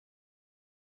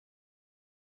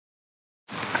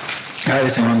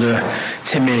그래서 먼저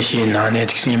체매시 나네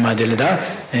특징이 마들다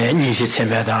니시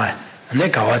체매다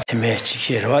내 가와 체매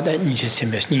직시로다 니시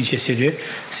체매 니시시리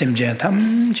심제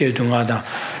탐 제동하다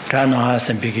라나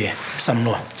선비게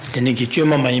삼로 되는게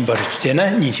쥐마마인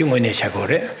버르지되나 니시 원에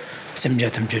차고래 심제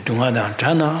탐 제동하다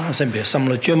라나 선비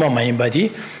삼로 쥐마마인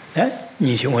바디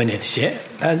니시 원에 시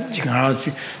지금 아주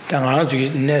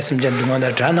내 심제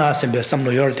동하다 라나 선비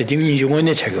삼로 요르데 니시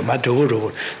원에 차고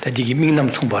마도로 다디기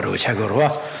민남 총바로 차고로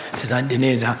세상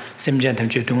되네자 심제 탐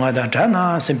제동하다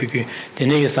라나 선비게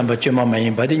되네게 삼바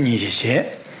쥐마마인 바디 니시시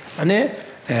안에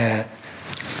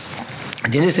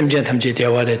되네 심제 탐제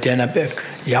대화데 되나백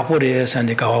야고레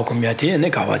산데 가와고미야티 네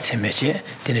가와체메지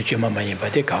되네 쥐마마인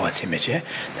바디 가와체메지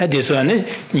다디소 안에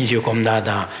니시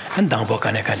곰나다 한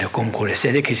당보간에 간에 곰고레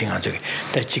세데 기싱한 적이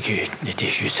다치기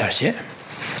니티슈 차시.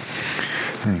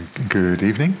 Good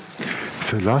evening.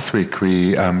 So last week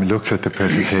we looked at the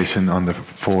presentation on the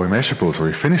four immeasurables, or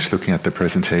we finished looking at the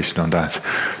presentation on that,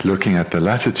 looking at the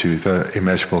latter two, the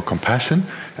immeasurable compassion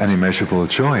and immeasurable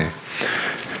joy.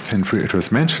 And it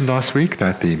was mentioned last week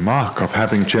that the mark of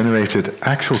having generated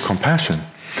actual compassion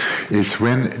is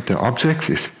when the object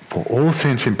is for all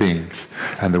sentient beings,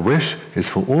 and the wish is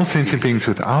for all sentient beings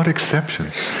without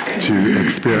exception to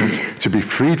experience, to be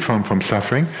freed from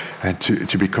suffering, and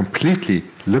to be completely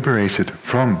liberated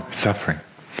from suffering.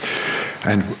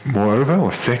 And moreover,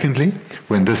 or secondly,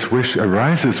 when this wish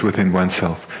arises within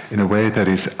oneself in a way that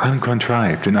is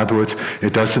uncontrived. In other words,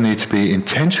 it doesn't need to be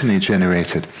intentionally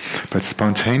generated, but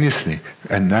spontaneously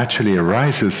and naturally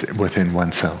arises within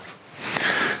oneself.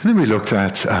 And then we looked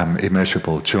at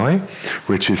immeasurable joy,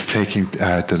 which is taking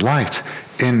delight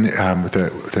in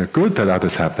the good that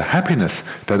others have, the happiness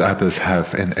that others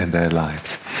have in their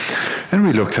lives. And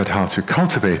we looked at how to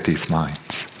cultivate these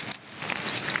minds.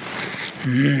 So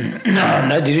in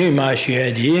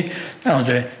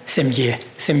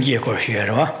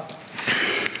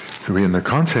the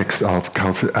context of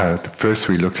first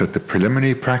we looked at the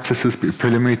preliminary practices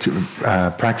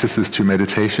to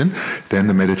meditation, then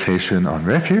the meditation on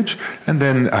refuge, and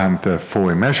then the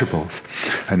four immeasurables.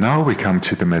 And now we come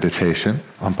to the meditation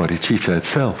on bodhicitta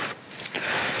itself.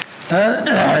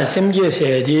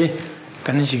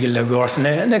 간식을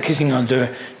거스네 내 기승한저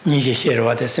니시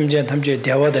셰르와데 심제 탐제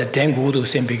대화데 댕구도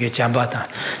셈비게 잠바다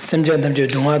심제 탐제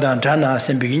동화단 자나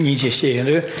셈비게 니시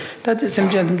셰르 다데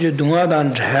심제 탐제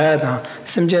동화단 자다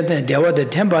심제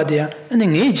대화데 템바데 아니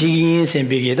니지긴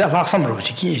셈비게다 학삼으로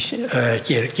지기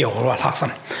게게로 학삼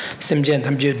심제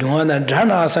탐제 동화단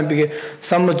자나 셈비게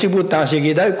삼로 지부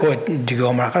다시게다 고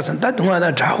디고 마카선 다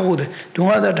동화단 자고데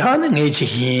동화단 자는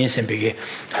니지긴 셈비게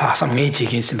학삼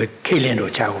니지긴 셈비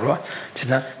케렌로 자고로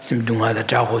지사 심둥하다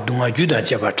자고 동화 유다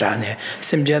제바자네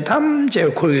심제 탐제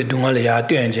코이 동화를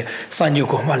되는지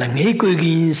산주고 말은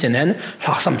내고기 인생은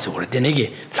학삼적으로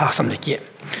되네게 학삼되게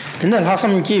근데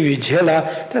학삼기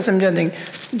위치라 다심제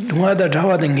동화다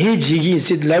자와다 내지기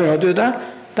시들라고도다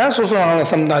다 소소한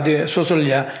삼다데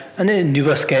소소리야 아니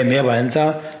뉴버스케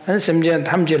매반자 아니 심제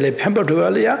탐제를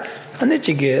펜버도알이야 아니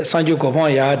지게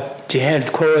산주고방야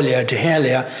제헬 코올이야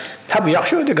제헬이야 탑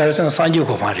약속의 가르치는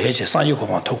산지고방 레지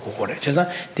산지고방 토고 그래. 그래서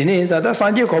디네자다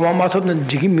산지고방 마토는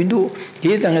지금민도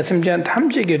대장의 심장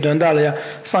탐지게 된다려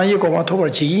산지고방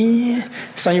토벌 지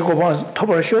산지고방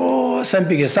토벌쇼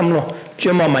선비게 삼로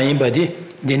쥐마마인 바디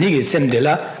디네게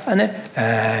셈들라 안에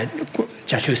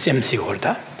자주 셈시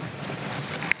걸다.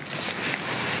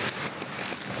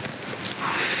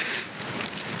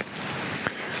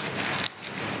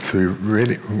 So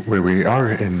really, where we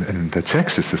are in the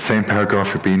text is the same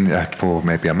paragraph we've been at for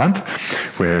maybe a month,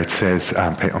 where it says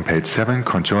on page 7,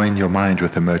 conjoin your mind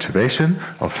with the motivation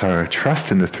of thorough trust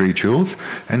in the three jewels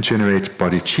and generate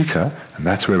bodhicitta, and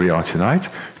that's where we are tonight,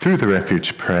 through the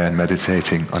refuge prayer and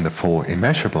meditating on the four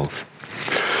immeasurables.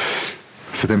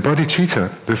 So then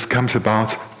bodhicitta, this comes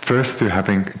about first through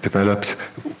having developed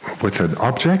with an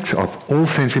object of all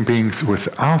sentient beings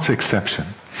without exception,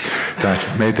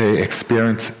 that may they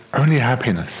experience only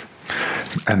happiness.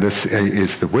 And this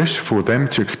is the wish for them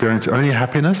to experience only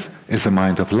happiness is a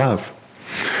mind of love.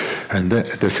 And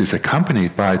this is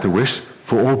accompanied by the wish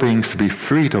for all beings to be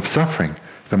freed of suffering,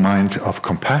 the mind of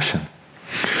compassion.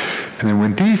 And then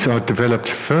when these are developed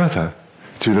further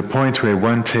to the point where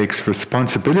one takes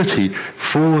responsibility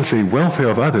for the welfare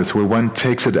of others, where one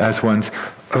takes it as one's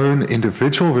own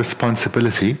individual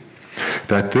responsibility,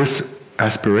 that this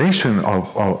aspiration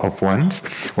of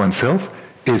oneself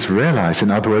is realized. In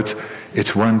other words,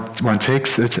 it's one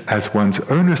takes it as one's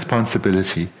own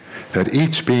responsibility that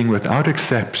each being without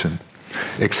exception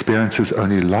experiences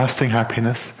only lasting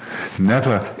happiness,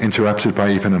 never interrupted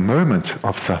by even a moment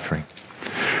of suffering.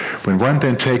 When one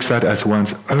then takes that as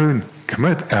one's own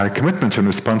commitment and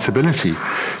responsibility,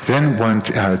 then one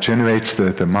generates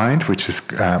the mind, which is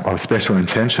of special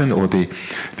intention, or the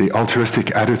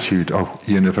altruistic attitude of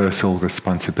universal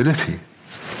responsibility.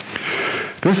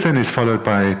 This then is followed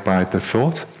by the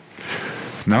thought,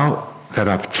 now that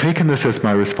I've taken this as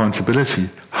my responsibility,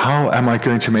 how am I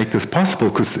going to make this possible?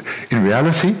 Because in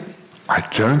reality, I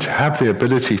don't have the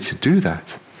ability to do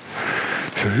that.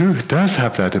 So who does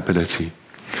have that ability?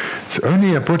 It's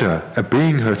only a Buddha, a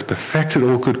being who has perfected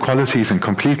all good qualities and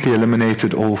completely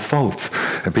eliminated all faults,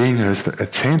 a being who has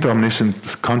attained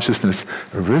omniscient consciousness,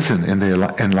 arisen in the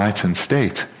enlightened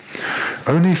state.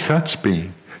 Only such a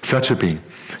being,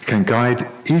 can guide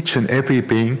each and every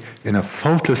being in a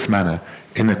faultless manner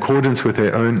in accordance with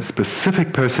their own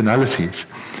specific personalities,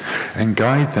 and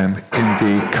guide them in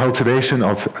the cultivation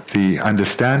of the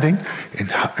understanding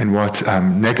in what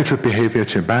negative behavior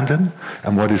to abandon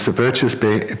and what is the virtuous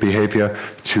behavior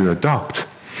to adopt,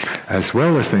 as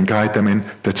well as then guide them in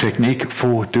the technique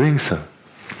for doing so.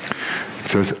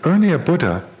 So it's only a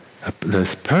Buddha,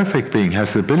 this perfect being,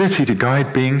 has the ability to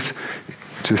guide beings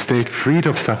to a state freed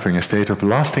of suffering, a state of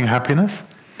lasting happiness.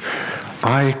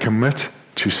 I commit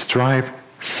to strive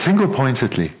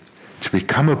single-pointedly to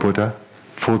become a Buddha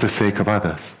for the sake of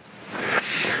others.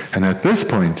 And at this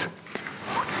point,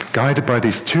 guided by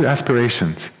these two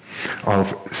aspirations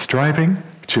of striving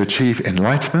to achieve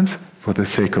enlightenment for the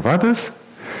sake of others,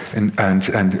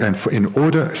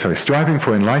 striving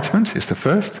for enlightenment is the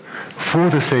first, for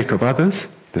the sake of others,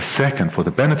 the second, for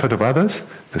the benefit of others,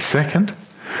 the second.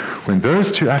 When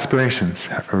those two aspirations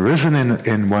have arisen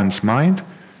in one's mind,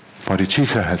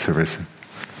 bodhicitta has arisen.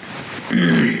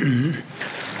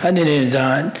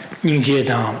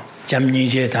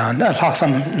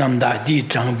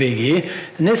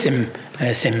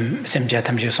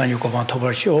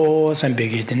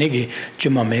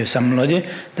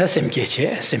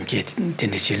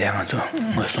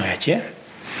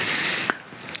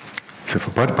 So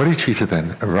for bodhicitta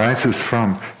then arises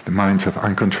from the minds of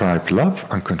uncontrived love,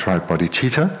 uncontrived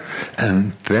bodhicitta,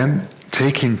 and then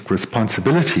taking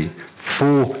responsibility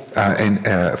for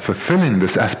fulfilling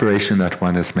this aspiration that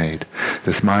one has made,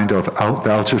 this mind of the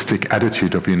altruistic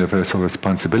attitude of universal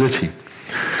responsibility.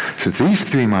 So these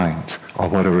three minds are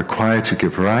what are required to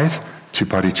give rise to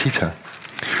bodhicitta.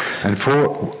 And for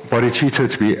bodhicitta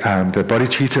to be, the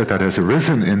bodhicitta that has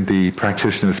arisen in the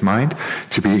practitioner's mind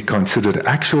to be considered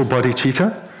actual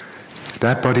bodhicitta,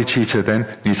 that bodhicitta then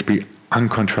needs to be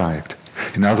uncontrived.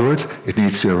 In other words, it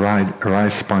needs to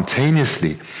arise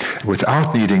spontaneously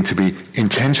without needing to be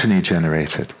intentionally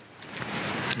generated.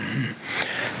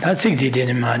 So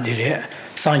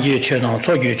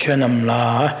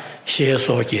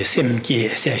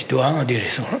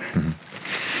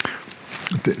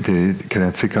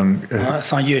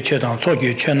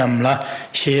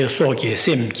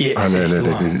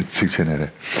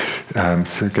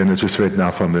again, I just read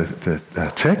now from the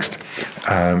text.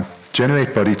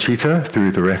 Generate bodhicitta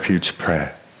through the refuge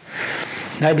prayer.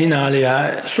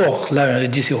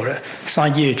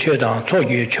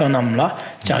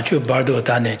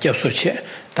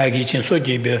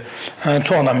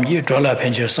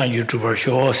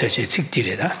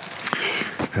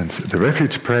 And the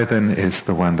refuge prayer then is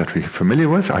the one that we're familiar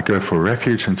with. I go for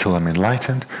refuge until I'm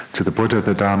enlightened to the Buddha,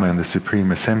 the Dharma, and the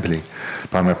Supreme Assembly.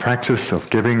 By my practice of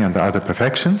giving and the other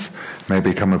perfections, may I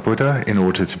become a Buddha in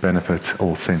order to benefit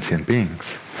all sentient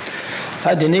beings.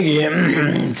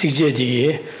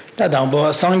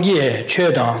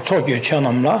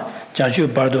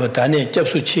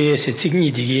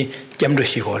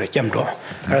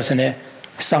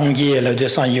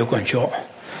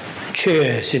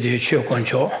 Chö se de chö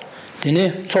koncho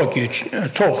dine chok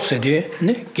se de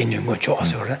ne ginin koncho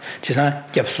asore chisa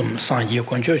gyapsum sangye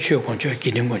koncho chö koncho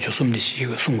ginin koncho sumni shi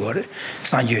sungore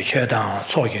sangye chö da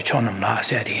chok chonam la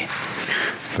sedi.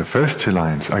 The first two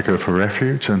lines, I go for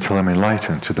refuge until I'm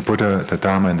enlightened to the Buddha, the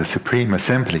Dharma, and the Supreme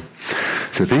Assembly.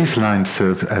 So these lines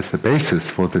serve as the basis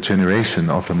for the generation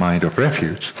of the mind of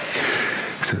refuge.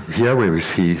 So here where we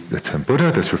see the term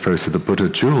Buddha, this refers to the Buddha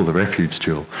jewel, the refuge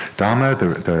jewel. Dharma,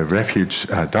 the refuge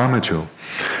Dharma jewel.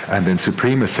 And then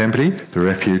Supreme Assembly, the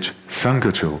refuge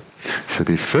Sangha jewel. So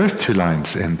these first two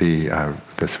lines in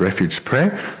this refuge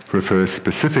prayer refer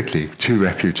specifically to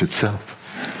refuge itself.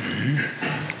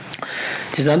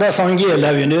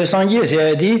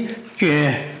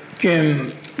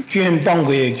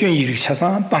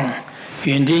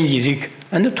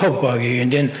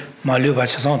 Maluba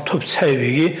Chasson top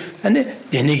Savigi and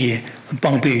Denigi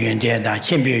Bangbi Yundian,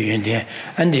 Chimbi Yundian,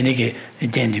 and Denigi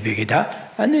Denibigida,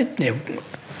 and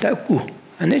that gu,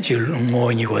 and it you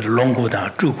more you got longo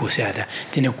down, Juku said,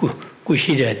 Dinaku,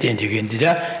 Kushida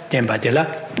Dendigindida,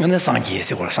 Dembadilla, and the Sanji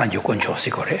or Sanjo Concho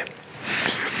Sicore.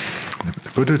 The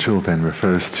Buddha jewel then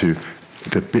refers to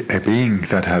a being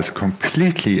that has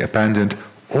completely abandoned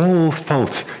all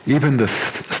faults, even the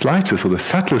slightest or the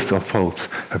subtlest of faults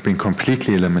have been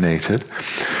completely eliminated.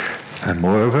 And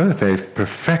moreover, they've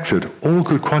perfected all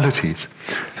good qualities.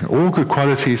 And all good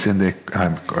qualities in the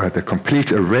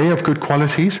complete array of good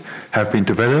qualities have been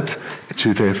developed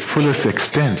to their fullest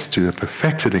extent, to the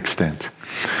perfected extent.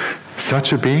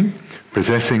 Such a being,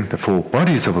 possessing the four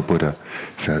bodies of a Buddha,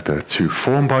 so the two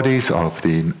form bodies of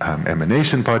the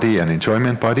emanation body and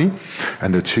enjoyment body,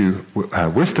 and the two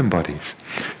wisdom bodies,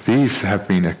 these have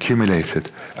been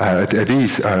accumulated,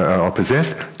 these are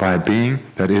possessed by a being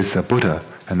that is a Buddha,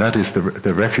 and that is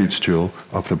the refuge jewel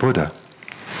of the Buddha.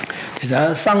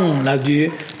 Sang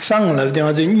Lavdu,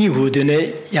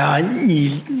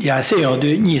 Ya Seyo,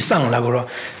 Ni Sang Lagoro,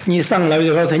 Ni Sang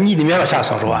Lavdu was a need Meva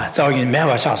Sasoro, Zao in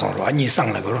Meva Sasoro, Ni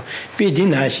Sang Lagoro,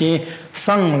 Bidina, she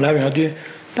Sang Lavdu,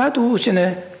 that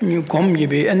ocean, you come you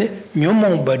be any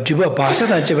Mumon, but Jiba Basa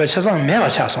and Jiba Chasang Meva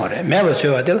Sasore, Meva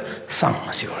Suadel, Sang,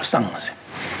 Sangs.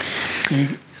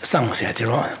 Sangs at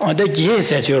on the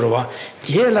Gs at Yorova,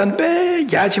 Jelan Be,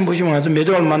 Yachim Bushman,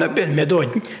 Medol Mana, Medol,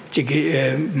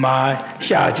 Ma,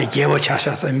 Sha, Jevo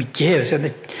Chasas, and Jeves and the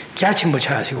Yachim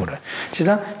Buchas. She's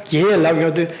a Jay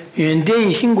Lavio, Yundin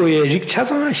Shingo, Rick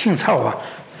Chasa, Shin Sawa,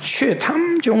 She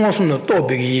Tam Johnson, the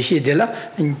Tobi, Yishi de la,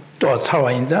 and Dot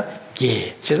Sawa in the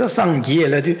Jay. She's a Sang Jay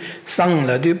Ladu, Sang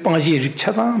Ladu, Banji Rick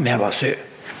Chasa, Mavas,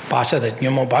 Basha, the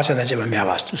Numo Basha, the Jeva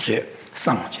Mavas to say.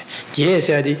 Sang Ye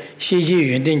said,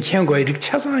 Shiji Yundin Kangway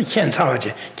Chasa, Ken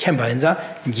Sawaji, Kembanza,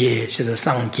 Ye, she's a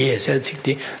Sang Ye said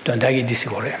 60, Dondagi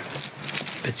Discore.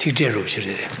 But Sijeru.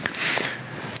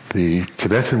 The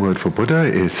Tibetan word for Buddha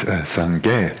is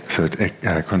Sangye, so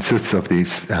it consists of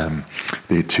these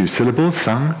the two syllables,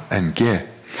 Sang and Ge.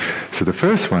 So the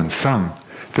first one, Sang,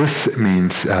 this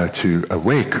means to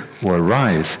awake or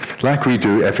arise, like we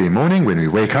do every morning when we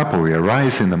wake up or we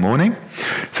arise in the morning.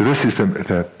 So this is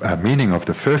the meaning of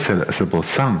the first syllable,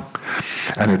 Sang.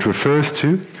 And it refers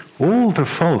to all the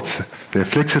faults, the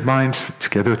afflicted minds,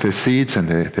 together with their seeds and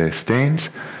their stains,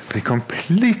 be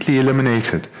completely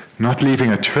eliminated, not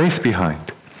leaving a trace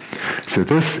behind. So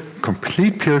this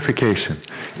complete purification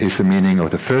is the meaning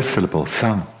of the first syllable,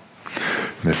 Sang.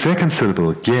 And the second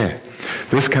syllable, Ge,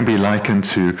 this can be likened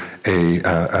to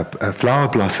a flower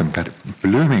blossom that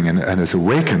blooming and is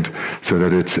awakened so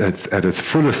that it's at its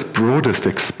fullest, broadest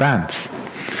expanse.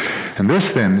 And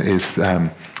this then is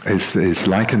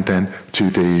likened then to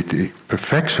the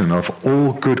perfection of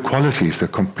all good qualities, the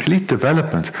complete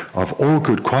development of all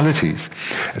good qualities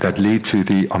that lead to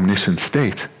the omniscient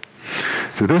state.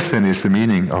 So this then is the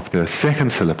meaning of the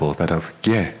second syllable, that of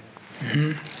Ge.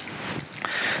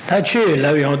 다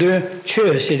최라비오도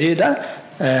최시리다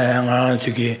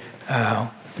저기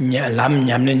람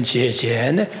냠는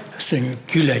제제네 순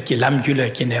귤레기 람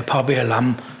귤레기네 파베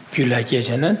람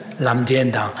귤레기제는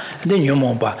람된당 근데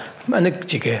녀모바 만에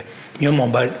지게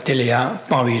녀모바 텔이야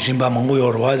빵비 림바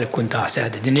몽고요로와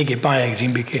군다사데 디네게 빵야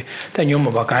림비게 다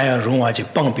녀모바 가야 롱와지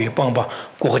빵비 빵바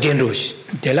고된로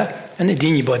데라 아니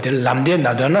디니버들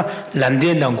람된다도나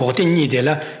람된당 고된니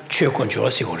데라 최권조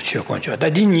시고로 최권조 다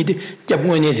디니디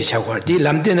잡고니디 차고디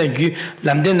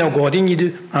람된다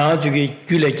고된니디 아주기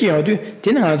귤레기어도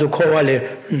디는 아주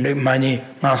코와레 많이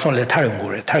나선레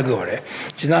타른고레 탈고레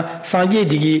지나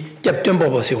상제디기 잡던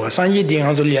법어시고 상제디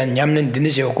아주리아 냠는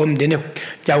디니시고 곰디네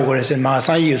자고레서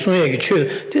마상이 손에게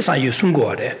최 대상이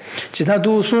숨고래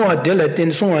지나도 손와 될때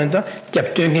손wanza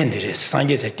잡던 hen데레스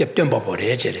상제세 잡던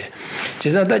법어레 제레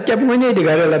지나다 잡고니디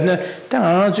가라랍나 당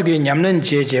아주기 냠는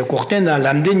제제 꼭된다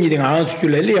람된 이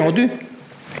아주기를 레어도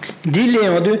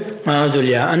딜레어도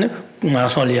아주리아 안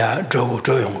나솔리아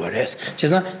조용 거래서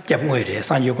제가 잡고이래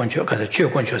상요권초 가서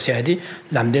최권초 세야디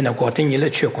람데나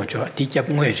고땡이래 최권초 디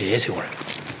잡고이래 해서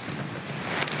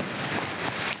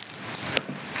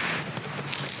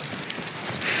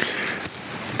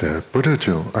The Buddha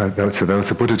jewel, so that was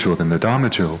the Buddha jewel, then the Dharma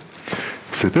jewel.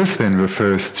 So this then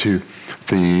refers to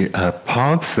the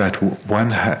paths that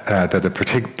that a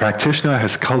practitioner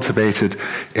has cultivated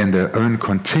in their own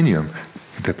continuum,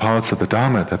 the paths of the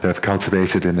Dharma that they've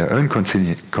cultivated in their own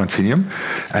continuum,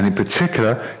 and in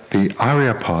particular the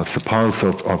Arya paths, the paths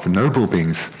of noble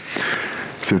beings.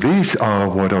 So these are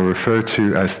what are referred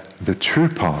to as the true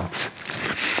paths.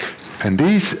 And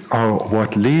these are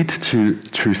what lead to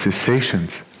true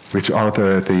cessations. which are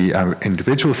the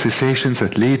individual cessations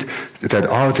that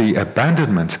are the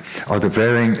abandonment, are the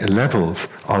varying levels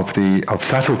of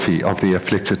subtlety of the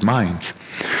afflicted minds.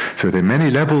 So there are many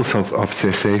levels of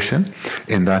cessation,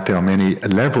 in that there are many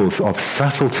levels of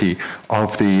subtlety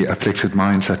of the afflicted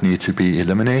minds that need to be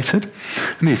eliminated.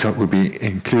 And these would be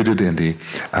included in the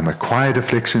acquired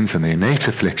afflictions and the innate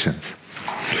afflictions.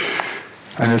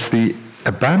 And it's the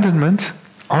abandonment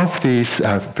of these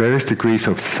various degrees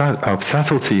of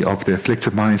subtlety of the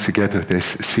afflicted minds, together with their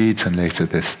seeds and later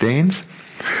their stains,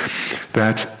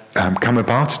 that come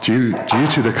about due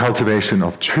to the cultivation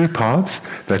of true paths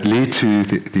that lead to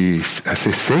the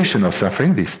cessation of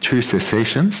suffering, these true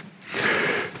cessations.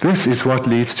 This is what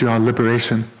leads to our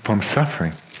liberation from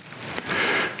suffering.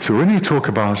 So when you talk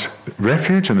about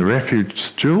refuge and the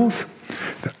refuge jewels,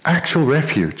 the actual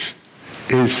refuge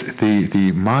is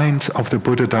the minds of the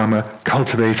Buddha Dharma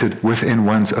cultivated within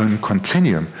one's own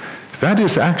continuum. That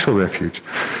is the actual refuge.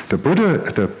 The Buddha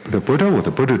or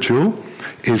the Buddha jewel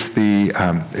is the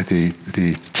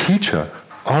teacher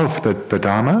of the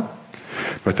Dharma,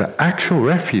 but the actual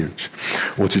refuge,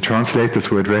 or to translate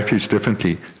this word refuge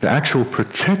differently, the actual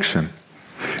protection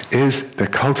is the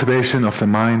cultivation of the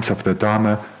minds of the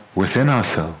Dharma within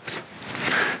ourselves.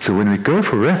 So when we go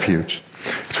for refuge,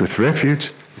 it's with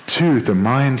refuge to the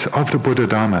minds of the Buddha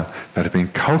Dharma that have been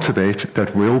cultivated,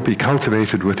 that will be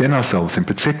cultivated within ourselves, in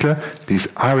particular these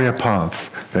Arya paths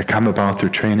that come about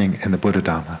through training in the Buddha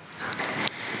Dharma.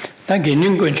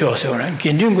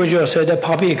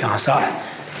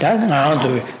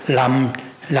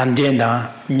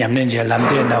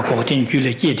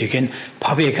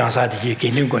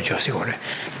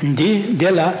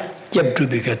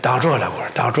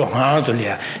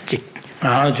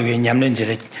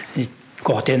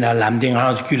 Kotena lamding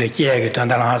house kule kiege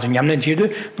tanda house nyamne jidu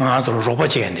ngaso robo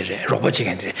chigendire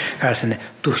karsene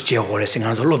dusje hore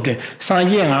singaso lobde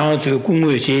sanje ngaso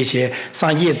kungwe jeje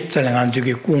sanje zelang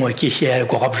juge kungwe kishie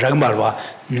ko hab jagmalwa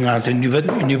ngaso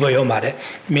nyuba yo mare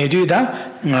meduda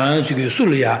ngaso juge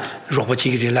sulya robo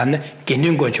chigire lamne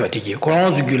genin go chotigi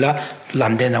koran jugula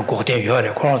lamdena kote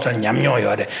yore koran sol nyamnyo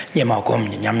yore nyema kom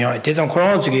nyamnyo desan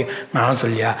koran juge ngaso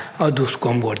lya adus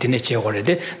kom gordine che hore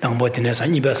de dangbo dine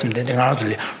san ibasmde ngaso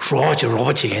lya roche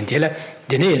robo chigendile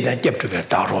dine za kep tube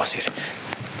da rosir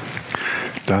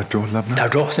The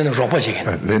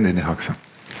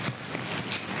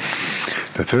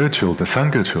third jewel, the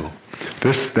Sangha jewel,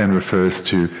 this then refers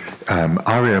to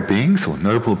Arya beings or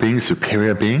noble beings,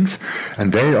 superior beings,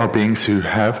 and they are beings who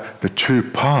have the true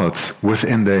paths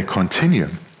within their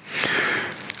continuum.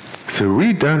 So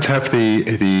we don't have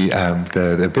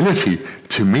the ability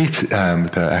to meet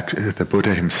the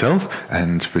Buddha himself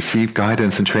and receive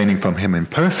guidance and training from him in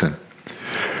person.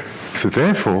 So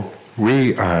therefore,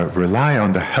 we rely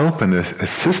on the help and the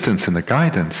assistance and the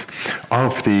guidance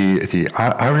of the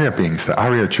Arya beings, the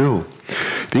Arya jewel.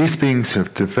 These beings who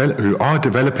are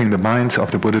developing the minds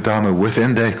of the Buddha Dharma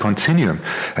within their continuum,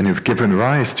 and who've given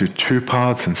rise to true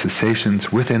paths and cessations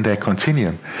within their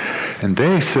continuum. And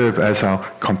they serve as our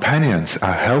companions,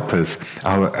 our helpers,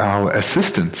 our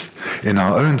assistants in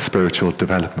our own spiritual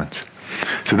development.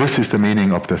 So this is the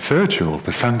meaning of the third jewel,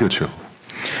 the Sangha jewel.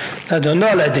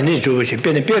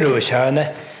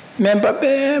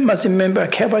 Member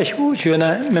Kaba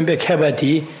Shuchuna, member Kaba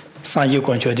di Sanyu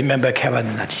Concho, the member Kaba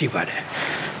Natchibare.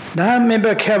 Now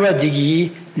member Kaba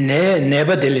digi,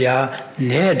 never delia,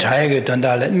 ne Tiger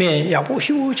Dondala, me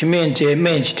Yapushu, Mente,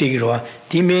 Mench Tigro,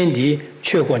 Dimendi,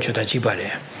 Choconcho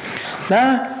Tachibare.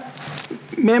 Now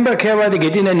member Kaba the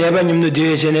Gedina never knew the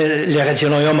duration,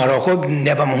 Legacino Marocco,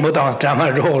 never Motan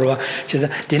Drama Rora. She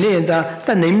said, Dineza,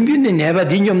 the name never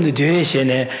dinium the duration,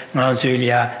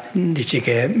 Manzulia, the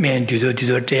chicken, men do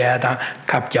theater,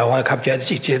 Capja, Capja,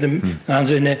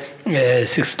 Anzune,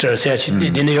 sister says,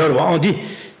 Dinner Wadi.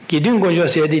 Kidungo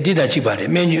said, did a chibare,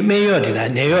 Mayor did a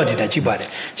neo did a chibare.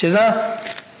 She said,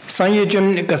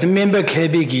 Sanyajum, because member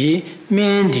Kabigi,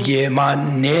 men digi,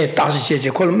 man, ne, Tashi,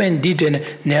 call men did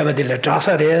never did a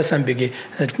Trasare, and bigi,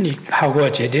 how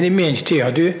watch it, any men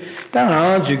still do,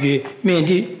 then Zugi,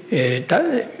 Mendi,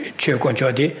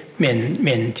 Choconchodi, men,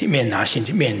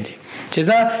 Nashin, Mendi.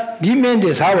 Chesa, di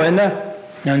Mendes, however,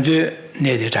 Nanju,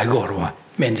 Nedi Tagorwa,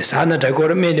 Mendesana,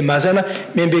 Tagor, Mendi Masana,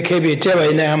 Membe Kabi, Teva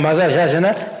in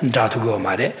Masashana, Datugo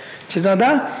Mare.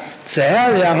 Chesada,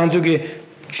 Sahel, Yanzugi.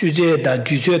 Choose that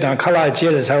Dusu and Kala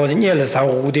jealous, how the Nielas, how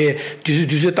would they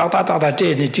do Tata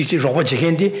J, Robert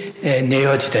Chikendi,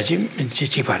 Neo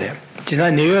Chipare. Tis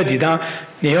Neo Dida,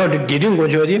 Neo Gidin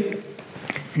Gojodi,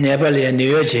 never a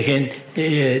Neo Chicken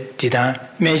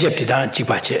Dida, Menship Dida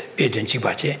Chipache, Bedin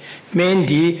Chipache,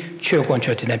 Mendi,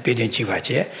 Choconchot in a Bedin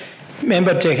Chipache,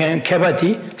 member taken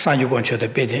Kabati, Sanju Concho the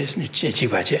Bede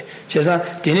Chibache. Chesa,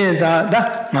 Dineza,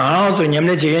 Mazo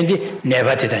Yamne Jendi,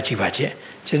 never did a Chibache.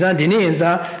 Chesa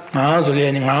Dineza, Mazo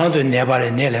and Mazo never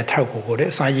and Nella Tarko,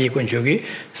 Sanji Conjogi,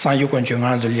 Sanju Conjo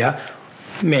Manzulia,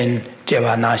 men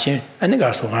Java Nation, and the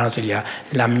Garso Manzulia,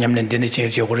 Lam Yam and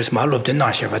Denichi, or small of the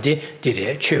Nashavati, did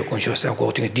a cheer conscious of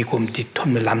going to decom di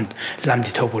Tom Lam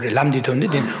di Toburi, Lam di Tom,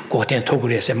 got in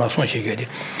Toburi as a Mason Shigadi.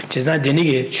 Chesa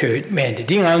Denigi, Chur, men, the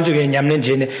Ding Anzu and Yamlin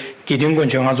Jane, Gideon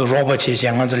Gonjo, Robert Chase,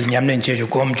 and Anzu Yamlin Jeju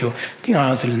Gomjo, Ding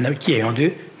Anzu Naki on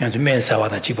do, and the men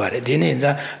Savada Chibare,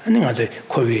 Dinenza, and Anzu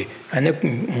Kori, and the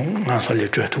Mansoli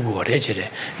to go regere,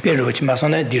 Peroch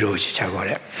Masona, Diroch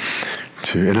Chagore.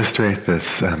 To illustrate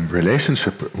this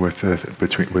relationship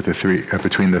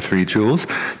between the three jewels,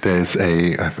 there's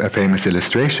a famous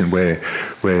illustration where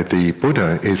the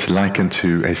Buddha is likened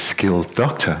to a skilled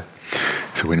doctor.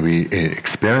 So when we are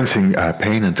experiencing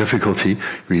pain and difficulty,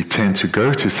 we tend to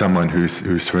go to someone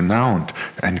who's renowned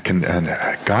and can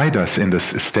guide us in this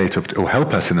state of, or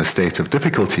help us in a state of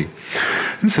difficulty.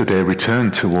 And so they return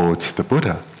towards the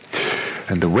Buddha.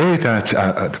 And the way that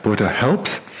the Buddha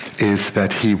helps is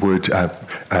that he would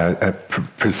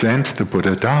present the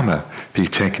Buddha Dharma, the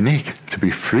technique to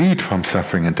be freed from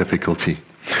suffering and difficulty.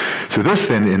 So this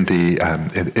then, in the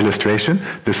illustration,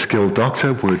 the skilled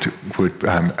doctor would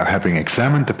having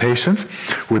examined the patient,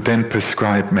 would then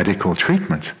prescribe medical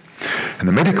treatment. And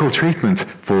the medical treatment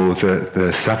for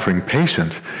the suffering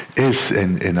patient is,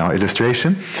 in our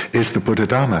illustration, is the Buddha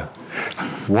Dharma.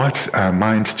 What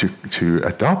minds to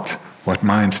adopt, what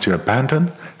minds to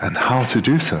abandon, and how to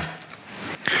do so.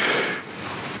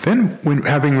 Then, when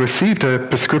having received a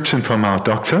prescription from our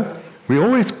doctor, we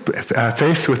always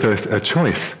faced with a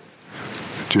choice.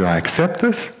 Do I accept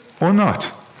this or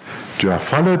not? Do I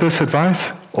follow this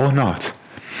advice or not?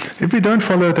 If we don't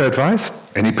follow the advice,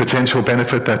 any potential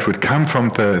benefit that would come from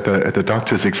the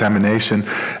doctor's examination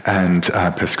and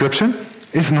prescription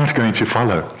is not going to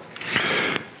follow.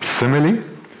 Similarly,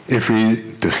 if we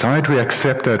decide we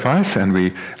accept the advice and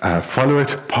we follow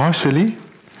it partially,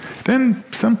 then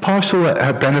some partial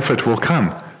benefit will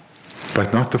come,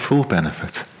 but not the full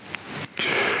benefit.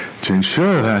 To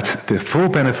ensure that the full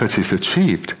benefit is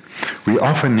achieved, we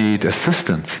often need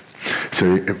assistance.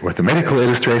 So with the medical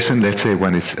illustration, let's say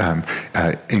one is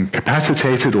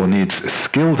incapacitated or needs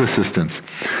skilled assistance.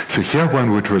 So here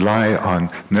one would rely on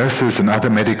nurses and other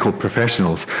medical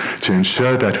professionals to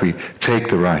ensure that we take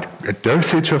the right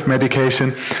dosage of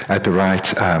medication at the right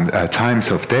times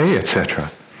of day, etc.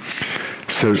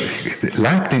 So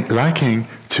liking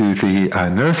to the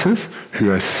nurses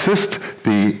who assist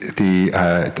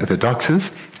the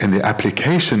doctors in the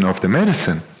application of the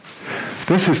medicine.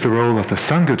 This is the role of the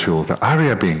Sangha jewel, the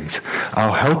Arya beings,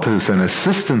 our helpers and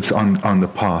assistants on the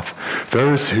path,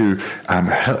 those who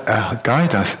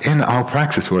guide us in our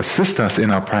practice or assist us in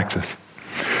our practice.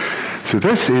 So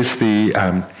this is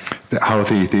how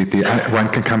one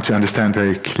can come to understand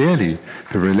very clearly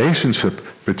the relationship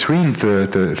between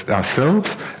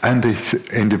ourselves and the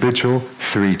individual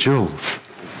three jewels.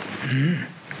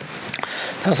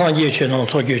 Sanji Chino,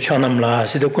 Soju Chanamla,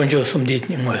 Sido Conjo Sumdi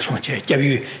Mosonche,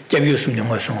 Gabu Sumdi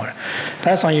Mosonga.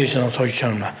 Sanji Chino, Soju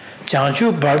Chanamla.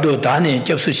 Janju Bardo Dani,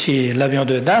 Gyatso Labion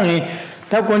de Dani,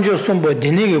 that Conjo Sumbo,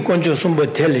 Bendigo Conjo Sumbo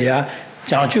Telia,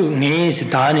 Janju Nis,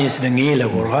 Dani is the Nila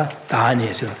or Dani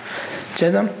is.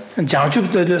 Jedam,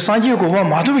 Janju, the Sanji Gova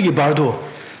Matuki Bardo,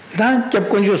 Dan Gap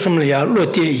Conjo Sumlia,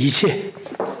 Lotte Iche,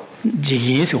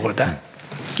 Jigis or that.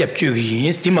 Capture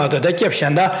Dimado da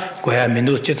Capshanda, Goya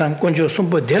Minus Chesan, Conjo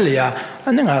Sumbo Delia,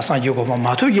 and then San Yogo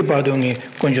Matuki Bardoni,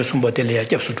 Conjo Sumbo Delia,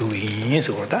 Japsu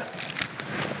in order.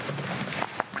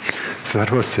 So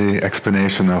that was the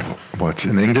explanation of what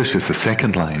in English is the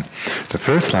second line. The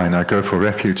first line, I go for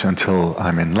refuge until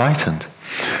I'm enlightened.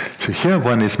 So here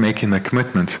one is making the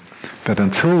commitment that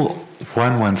until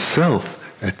oneself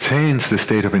attains the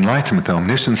state of enlightenment, the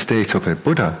omniscient state of a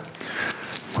Buddha,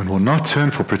 one will not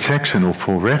turn for protection or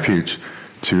for refuge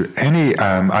to any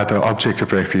other object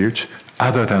of refuge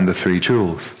other than the three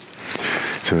jewels.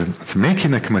 So it's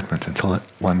making the commitment until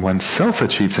oneself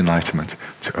achieves enlightenment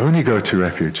to only go to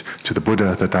refuge to the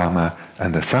Buddha, the Dharma,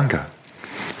 and the Sangha.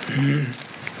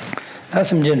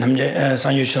 That's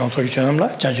Sanju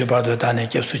Sochonamla, Janju Bardo Dani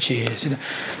Gyatso.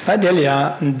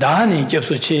 Delia, Dani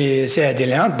Gyatso said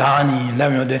Delia, Dani,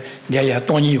 Lamio de Delia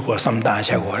Tony or some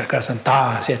Dansha or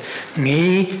Da said,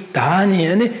 Me,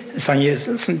 Dani, and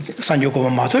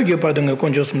Sanju Mato, you pardon a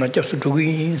conscious Gyatso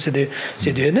Drugi,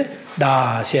 said,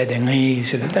 Da said, and he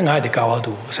said, then I the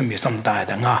Kawadu, some died,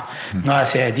 and Nga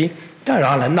said,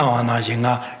 Tarala Nawana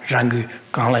Jinga, Rangu,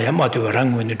 Kala Yamato,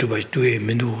 Rangu in the Juba, Due,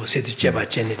 Mindu, said the Jeba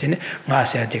Genetin,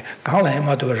 Masati, Kala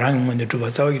Yamato, Rangu in the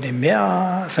Juba, the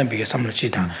Mea, Sambi,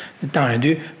 Samachita, the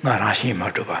Tandu, Narashi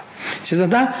Matuba. She said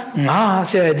that, Ma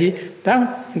said, Dan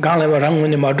Gala Rangu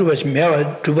in the Matuba,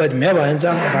 Meva, Juba, Meva, and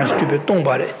Zang, Ranch to be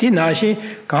Tomba,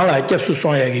 Dinashi, Kala Japsu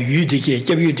Soya, Udiki,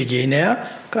 Jabutiki,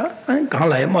 Nea.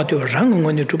 Kala Yamato, Rangu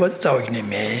in the Juba, Zawin,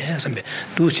 Mea, Sambi,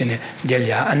 Ducine,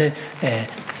 Delia, and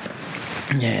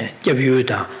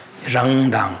Jabuta,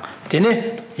 Rangdang,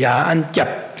 Dene, Ya and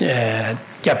Jap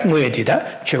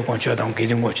Muedida, Choconcho,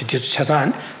 getting watch it is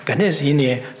Chazan, Ganes in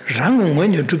a Rang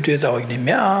when you droop this out in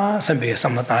Mea, some big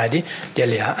Samatadi,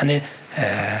 Delia, and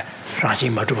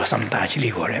Rajima to some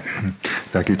Dachili Gore.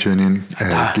 Dagi Junin,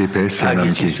 Gipes,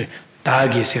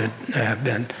 Dagi,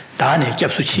 Dani,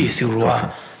 Japsuchi,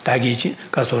 Silua. Dagi,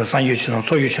 Casor, San Yuchon,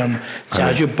 So Yuchon,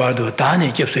 Jaju Bardo,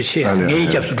 Dani, Japsuchi, Gay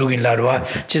Japs to Dugin Ladua,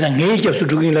 Chis and Gay Japs to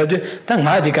Dugin Ladu,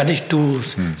 Tangadi Kadish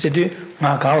tools, said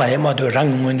Makala, Emma,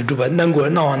 Rang when you do, but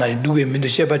Nango, no one I do him in the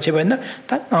Sheba Chebana,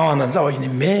 that no one is out in the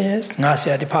mess,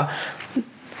 Nasia de Pa,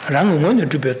 Rang when you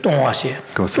do, but don't wash it,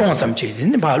 go some cheese,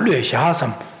 in the Ba Lush,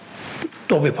 Hasam,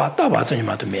 Toby Pata, was in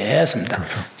my mess, and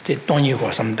don't you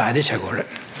or some Dadish.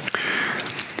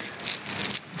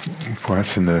 For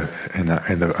us in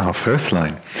our first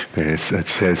line, it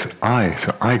says I.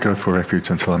 So I go for refuge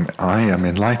until I am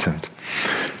enlightened.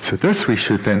 So this we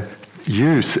should then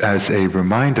use as a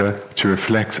reminder to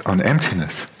reflect on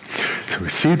emptiness. So we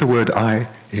see the word I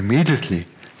immediately.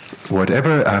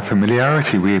 Whatever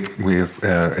familiarity we've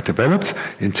developed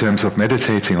in terms of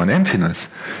meditating on emptiness,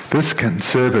 this can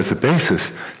serve as a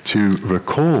basis to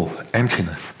recall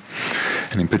emptiness.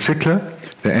 And in particular,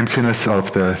 the emptiness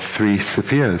of the three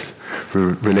spheres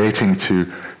relating to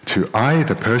I,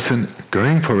 the person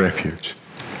going for refuge.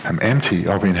 I'm empty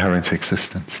of inherent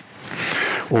existence.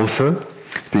 Also,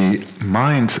 the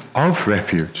mind of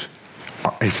refuge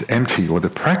is empty, or the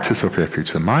practice of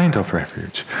refuge, the mind of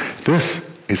refuge. This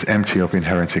is empty of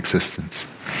inherent existence.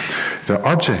 The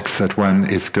objects that one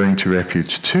is going to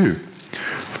refuge to,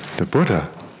 the Buddha,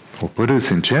 or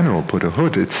Buddhas in general,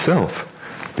 Buddhahood itself,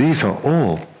 these are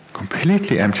all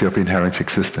completely empty of inherent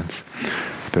existence.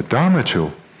 The Dharma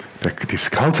jewel, these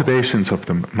cultivations of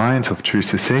the minds of true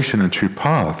cessation and true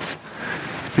paths,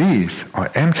 these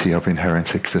are empty of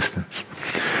inherent existence.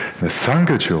 The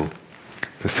Sangha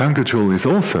jewel is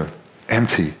also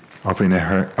empty of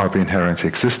inherent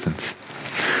existence.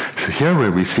 So here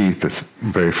where we see this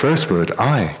very first word,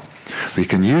 I, we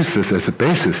can use this as a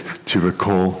basis to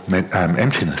recall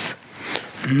emptiness.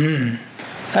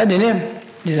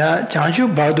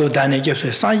 Janju Bardo Dane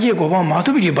Gyatso, Sanje Goba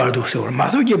Matubi Bardo Sur,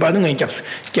 Matuki Bardo and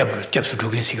Gyatso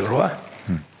Dugin Sigurua.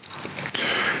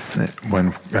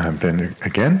 Then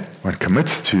again, one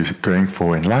commits to going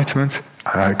for enlightenment,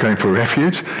 going for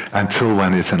refuge until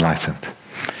one is enlightened.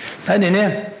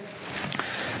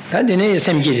 That is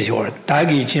same gate or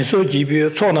Dagi Chinso Gibu,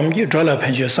 Sonam, Drala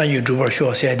Pension, San you do or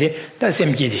show said that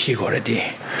same gate she already.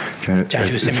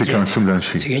 Janju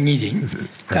Sem needing.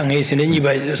 Kang is in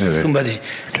anybody, somebody,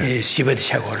 Shibat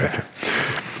Shagora.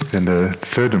 Then the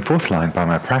third and fourth line, by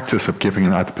my practice of giving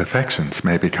in other perfections,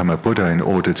 may become a Buddha in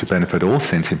order to benefit all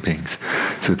sentient beings.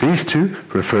 So these two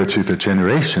refer to the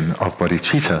generation of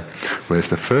bodhicitta, whereas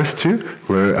the first two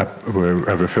were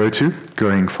referred to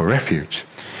going for refuge.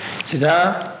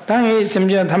 당이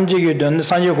심지어 탐지기 된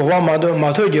산여고 와마도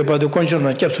마토게 봐도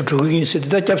건설은 캡수 주긴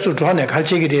시다 캡수 주안에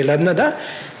갈치기 될라나다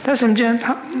다 심지어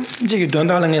탐지기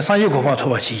된다는 게 산여고 봐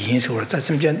도와지 인수로 다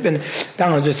심지어 ben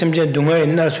당은 심지어 동어에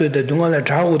나서도 동어를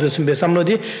자고도 심지어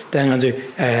삼로디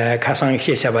당은 가상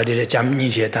시샤바디를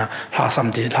잠니제다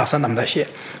하삼디 하산남다시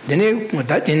되네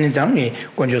뭐다 되는 장이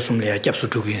건조숨래 캡수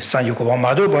주긴 산여고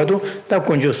와마도 봐도 다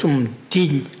건조숨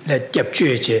디라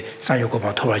캡주에제 산여고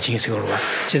봐 도와지 인수로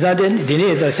지자된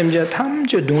디네자 심지어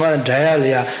탐주 동안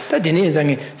자야리아 다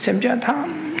디네장이 심지어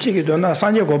탐지기 도나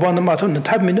산여 고반도 마토는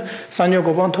탑민도 산여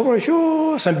고반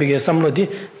토버쇼 선비게 삼로디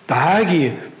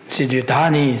다기 시디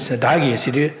다니 다기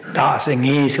시디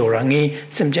다생이 소랑이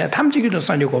심지어 탐지기도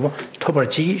산여 고반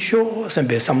토버지기 쇼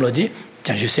선비 삼로디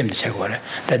장주 셈도 차고라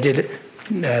다데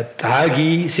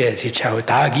다기 세지 차고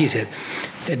다기 세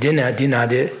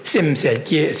디나데 셈세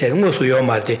게 무소요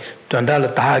말데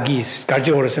돈달 다기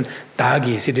가지고서는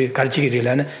다기 시리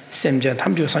가지기리라는 셈자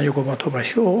탐주 산요고바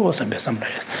토바쇼 선배 삼라.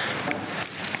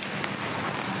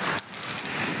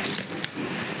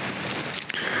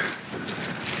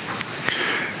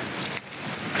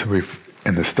 So we've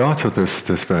in the start of this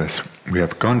verse we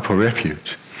have gone for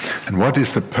refuge. And what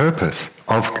is the purpose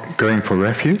of going for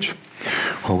refuge?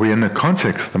 Well, we're in the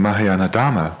context of the Mahayana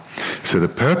Dharma. So the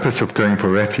purpose of going for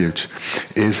refuge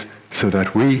is so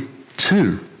that we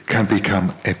too can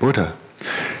become a Buddha,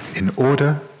 in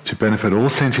order to benefit all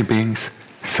sentient beings,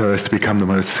 so as to become the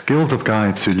most skilled of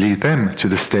guides who lead them to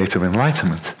the state of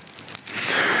enlightenment.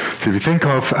 So if you think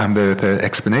of the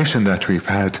explanation that we've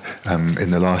had in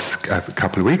the last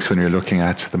couple of weeks when we were looking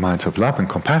at the minds of love and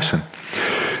compassion,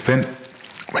 then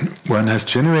when one has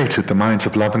generated the minds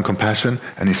of love and compassion,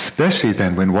 and especially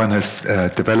then when one has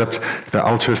developed the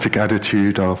altruistic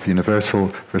attitude of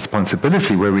universal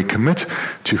responsibility, where we commit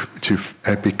to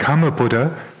become a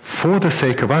Buddha for the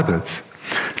sake of others,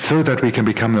 so that we can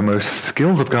become the most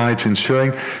skilled of guides,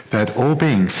 ensuring that all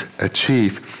beings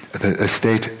achieve a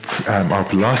state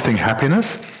of lasting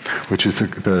happiness, which is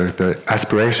the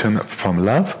aspiration from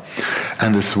love,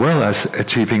 and as well as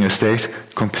achieving a state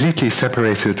completely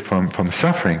separated from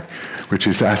suffering, which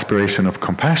is the aspiration of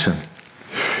compassion.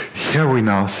 Here we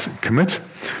now commit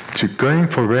to going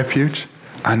for refuge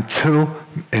until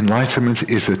enlightenment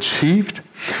is achieved,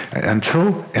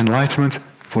 until enlightenment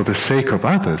for the sake of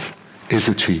others is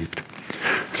achieved.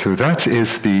 So that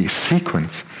is the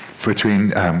sequence between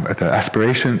the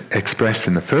aspiration expressed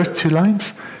in the first two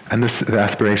lines and the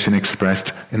aspiration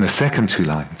expressed in the second two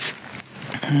lines.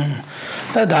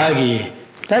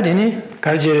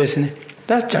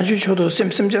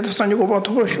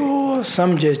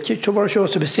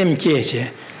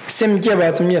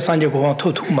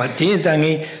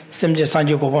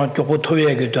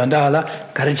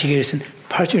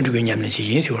 팔춘주의 냠는지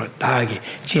인식으로 다하기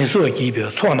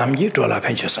진소기별 초남기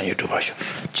졸라펜처 상유 두바쇼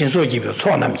진소기별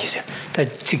초남기세 다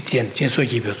직된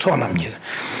진소기별 초남기세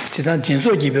지난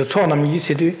진소기별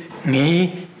초남기세도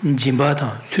미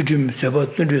진바다 수줌 세버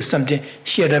수주 삼제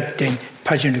시럽된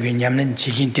팔춘주의 냠는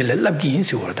지긴들 랍기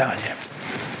인식으로 다하지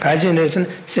가진에서는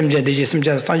심제되지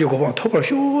심제 상유고방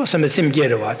토벌쇼 섬에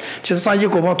심게르와 저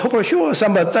상유고방 토벌쇼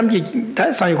삼바 잠기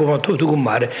다 상유고방 토두고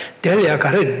말에 대리야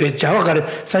가르 배자와 가르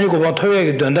상유고방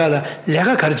토외게 된다라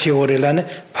내가 가르치고 오래라는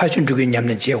파준주기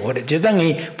냠는 제고래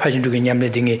제장이 파준주기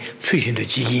냠는 등의 수신도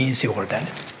지기인세 오르다네.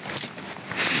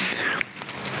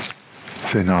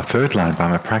 So in our third line, by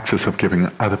my practice of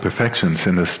giving other perfections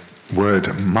in this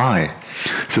word my,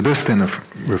 so this then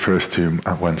refers to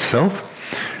oneself.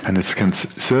 And it can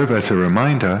serve as a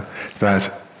reminder that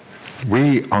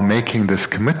we are making this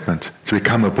commitment to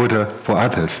become a Buddha for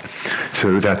others.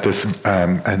 So that this,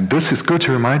 and this is good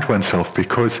to remind oneself,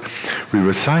 because we're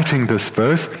reciting this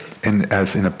verse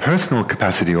as in a personal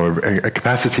capacity, or a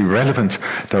capacity relevant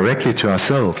directly to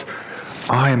ourselves.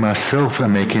 I myself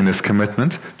am making this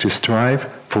commitment to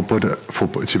strive for Buddha,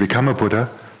 to become a Buddha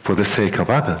for the sake of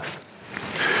others.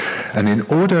 And in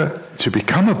order to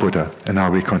become a Buddha, and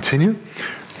now we continue,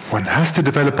 one has to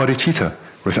develop bodhicitta.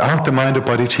 Without the mind of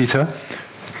bodhicitta,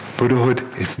 Buddhahood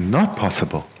is not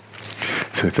possible.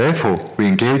 So therefore, we're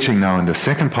engaging now in the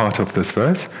second part of this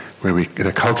verse, where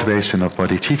the cultivation of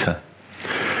bodhicitta.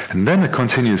 And then it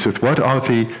continues with what are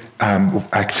the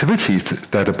activities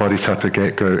that a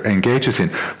bodhisattva engages in.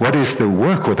 What is the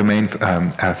work or the main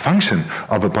function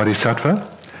of a bodhisattva?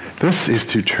 This is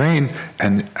to train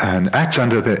and act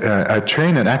under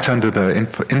the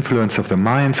influence of the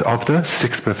minds of the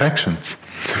six perfections.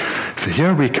 So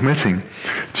here we're committing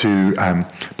to,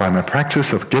 by my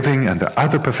practice of giving and the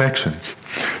other perfections,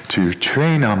 to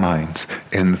train our minds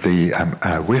in the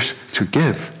wish to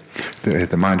give,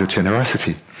 the mind of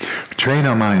generosity. Train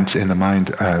our minds in the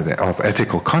mind of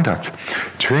ethical conduct.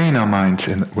 Train our minds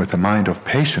with the mind of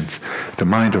patience, the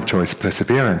mind of joyous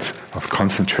perseverance, of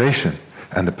concentration,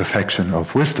 and the perfection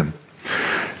of wisdom.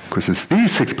 Because it's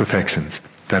these six perfections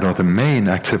that are the main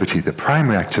activity, the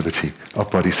primary activity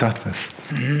of bodhisattvas.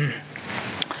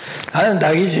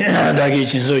 다기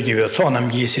진소기별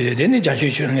초남기 세대는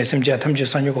자주주는 심지어 탐지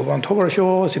상주고방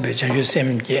토벌쇼 세배 전주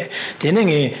샘게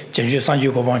되는게 전주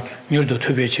상주고방 율도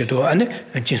투배치도 안에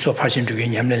진소 파신주게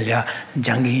냠을랴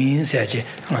장기인세지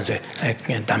먼저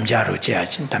담자로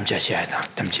제야진 담자시야다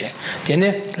담제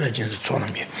되네 진소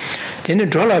초남기 되는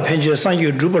졸라 편지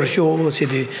상주 주벌쇼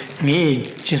세대 미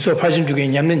진소 파신주게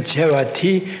냠는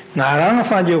제와티 나랑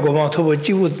상주고방 토벌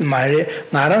지우 말에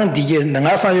나랑 디게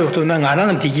내가 상주도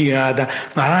나랑 디게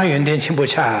나랑 연된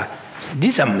친구차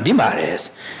니삼디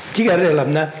말해서 디가를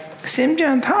람나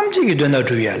심전 탐지기 되나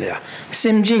주의할래야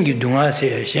심진기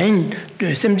동아세 신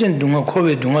심진 동아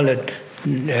코베 동아를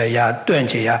야斷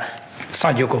제야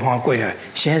상주고 방고야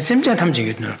신 심전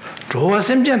탐지기 되나 저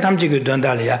심전 탐지기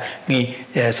된다래야 이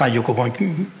상주고 방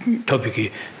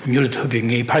토픽이 뉴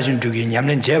토픽이 파진주기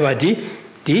냠는 제바디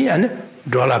디 안에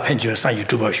돌아 펜저 상유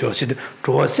주버쇼스도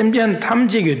저 심전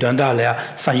탐지기 된다래야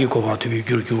상유 고방 투비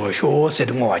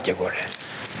규규쇼스도 뭐하게 거래.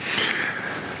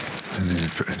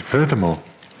 Furthermore,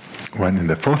 when in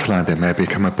the fourth line they may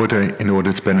become a Buddha in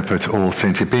order to benefit all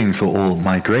sentient beings or all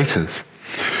migrators.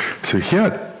 So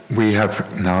here we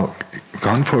have now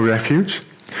gone for refuge,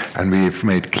 and we've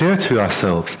made clear to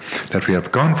ourselves that we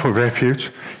have gone for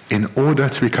refuge in order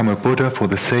to become a Buddha for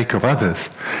the sake of others.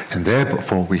 And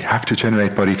therefore we have to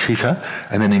generate bodhicitta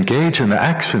and then engage in the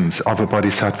actions of a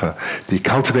bodhisattva, the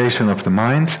cultivation of the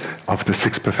minds of the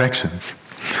six perfections.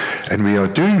 And we are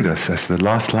doing this, as the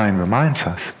last line reminds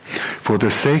us, for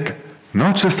the sake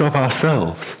not just of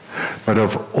ourselves, but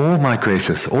of all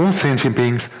migrators, all sentient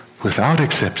beings without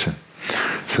exception.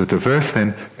 So the verse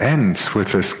then ends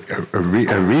with this, a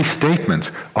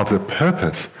restatement of the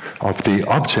purpose of the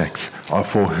objects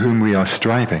for whom we are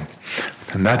striving.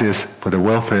 And that is for the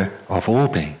welfare of all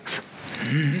beings.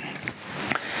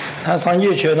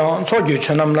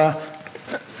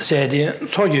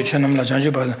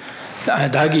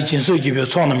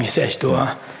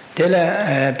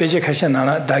 Tela peje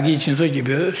khashana dagi jinso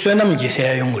gibi sonam gi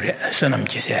se yongure sonam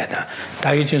gi se da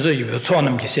dagi jinso gibi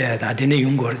sonam gi se da dine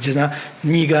yongor jina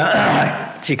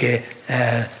niga jike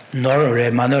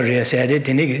norre manore se de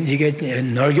dine jige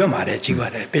norgyo mare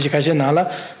jigare peje khashana la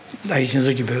dagi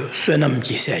jinso gibi sonam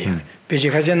gi se yo peje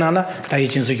khashana la dagi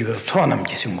jinso gibi sonam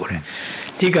gi singore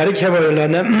di gari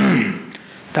khabarlana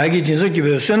dagi jinso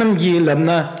gibi sonam gi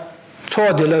lamna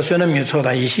초들을 선음이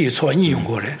초다 이시 초니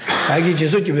용거래 자기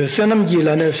지속기에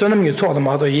선음기라는 선음이 초다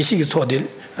마도 이시 초들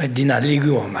디나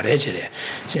리고 말해지래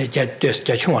제가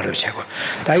됐다 총알을 채고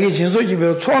자기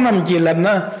지속기에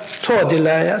초남기라나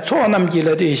초들라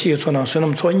초남기라도 이시 초나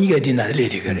선음 초니가 디나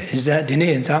리리 그래 이제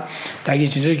디네 인자 자기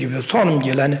지속기에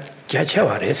초남기라는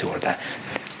개체화해서 그러다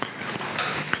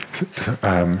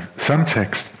some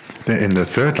text in the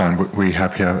third line we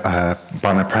have here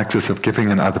by my practice of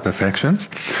giving and other perfections.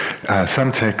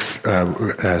 Some texts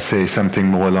say something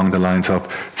more along the lines of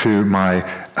through my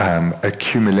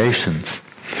accumulations.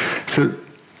 So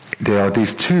there are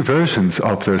these two versions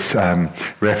of this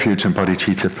refuge and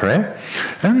bodhicitta prayer,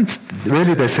 and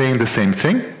really they're saying the same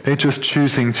thing. They're just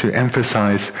choosing to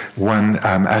emphasize one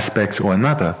aspect or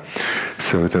another.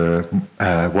 So the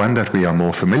one that we are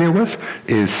more familiar with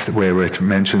is where it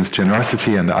mentions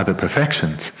generosity and the other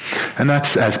perfections. And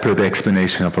that's as per the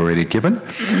explanation I've already given.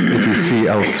 If you see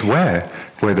elsewhere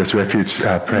where this refuge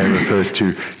prayer refers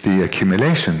to the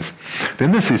accumulations,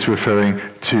 then this is referring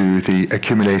to the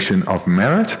accumulation of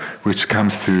merit, which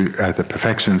comes through the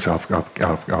perfections of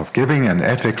giving and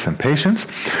ethics and patience,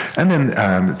 and then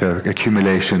the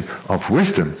accumulation of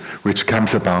wisdom, which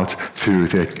comes about through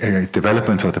the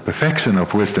development or the perfection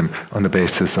of wisdom on the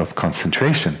basis of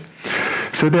concentration.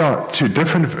 So there are two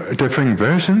differing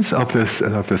versions of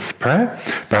this prayer,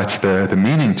 but the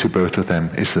meaning to both of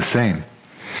them is the same.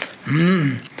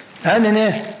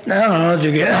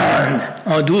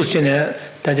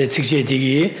 다들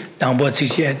직제되기 당보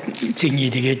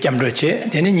직제되기 잠르체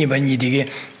되는 이번이 되게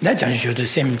나 장주도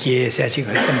샘게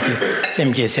사지가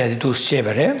샘게 사도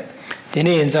쉐버래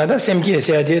되는 인자다 샘게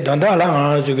사도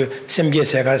돈다라 저기 샘게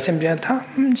사가 샘게 다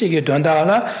저기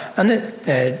돈다라 안에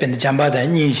벤 잠바다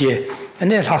니시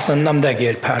안에 학선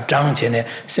남다게 파장전에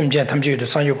샘게 탐지도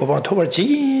상요고바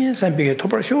토벌지 샘게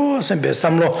토벌쇼 샘게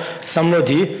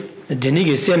삼로디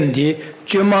데니게 샘디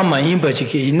주마마인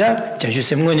버지기 있나 자주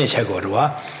샘문에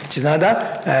차고로와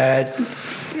지나다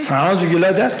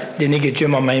아주기라다 데니게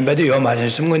주마마인 버디 요 말은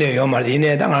샘문에 요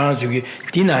말이네 당 아주기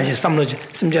디나시 삼로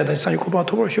샘자다 상고바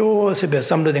토벌쇼 세베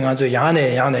삼로된 아주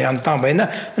야네 땅바이나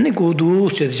아니 고두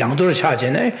장도를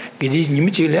차제네 기지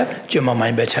님지래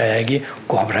주마마인 버 차야기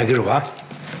고아브라기로와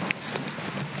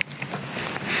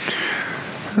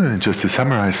Just to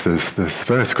summarize this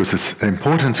verse, because it's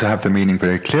important to have the meaning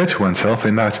very clear to oneself,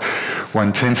 in that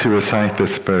one tends to recite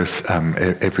this verse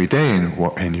every day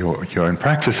in your own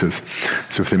practices.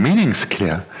 So if the meaning's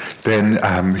clear, then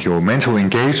your mental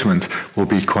engagement will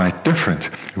be quite different.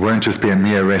 It won't just be a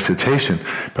mere recitation,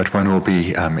 but one will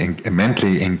be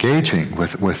mentally engaging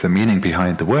with the meaning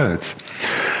behind the words.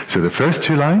 So the first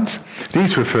two lines,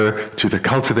 these refer to the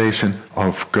cultivation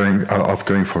of going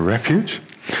for refuge.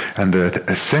 And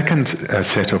the second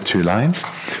set of two lines,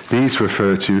 these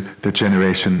refer to the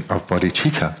generation of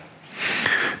bodhicitta.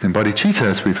 And bodhicitta,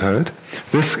 as we've heard,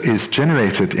 this is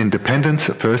generated in dependence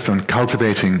first on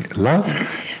cultivating love,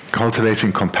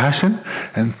 cultivating compassion,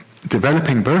 and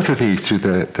developing both of these to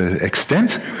the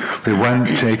extent where one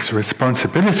takes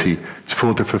responsibility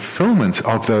for the fulfillment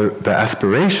of the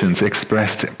aspirations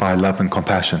expressed by love and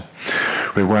compassion,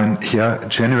 where one here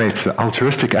generates the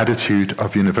altruistic attitude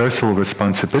of universal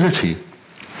responsibility.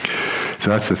 So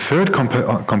that's the third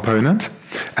component,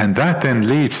 and that then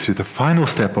leads to the final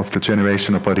step of the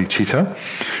generation of bodhicitta,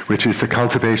 which is the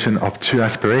cultivation of two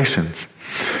aspirations.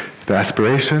 the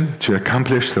aspiration to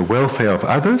accomplish the welfare of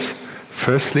others,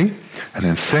 firstly, and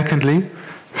then secondly,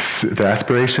 the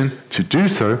aspiration to do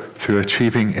so through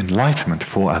achieving enlightenment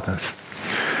for others.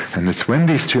 And it's when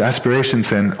these two aspirations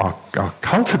then are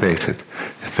cultivated,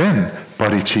 then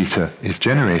bodhicitta is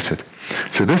generated.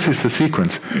 So this is the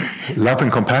sequence: love and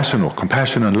compassion, or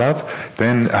compassion and love,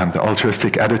 then the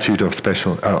altruistic attitude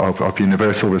of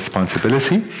universal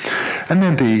responsibility, and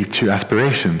then the two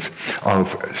aspirations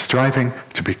of striving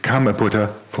to become a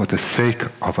Buddha for the sake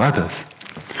of others.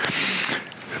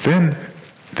 Then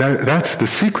that's the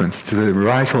sequence to the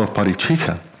arisal of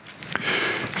bodhicitta.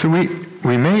 So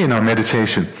we may in our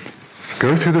meditation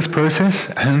go through this process,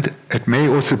 and it may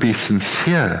also be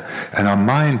sincere, and our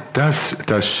mind does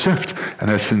shift, and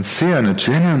a sincere and a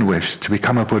genuine wish to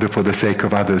become a Buddha for the sake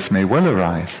of others may well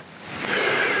arise.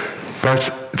 But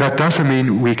that doesn't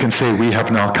mean we can say we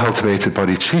have now cultivated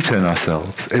bodhicitta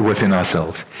within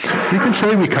ourselves. We can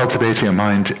say we're cultivating a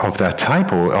mind of that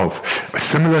type, or of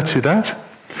similar to that,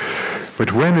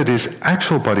 but when it is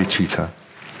actual bodhicitta,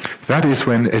 that is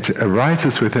when it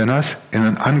arises within us in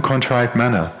an uncontrived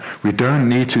manner. We don't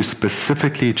need to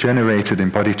specifically generate it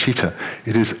in bodhicitta.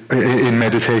 It is in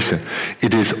meditation.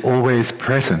 It is always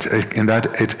present in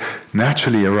that it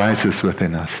naturally arises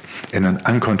within us in an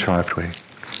uncontrived way.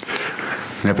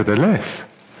 Nevertheless,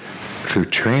 through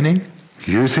training,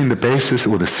 using the basis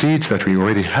or the seeds that we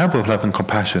already have of love and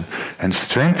compassion, and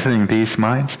strengthening these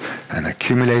minds, and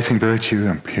accumulating virtue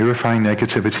and purifying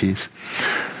negativities,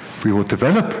 we will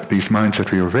develop these minds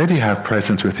that we already have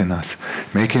present within us,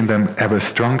 making them ever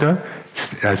stronger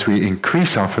as we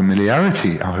increase our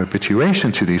familiarity, our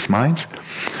habituation to these minds.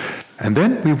 And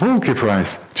then we will give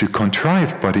rise to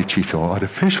contrived bodhicitta, or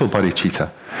artificial bodhicitta.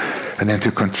 And then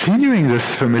through continuing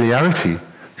this familiarity,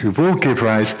 we will give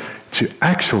rise to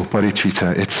actual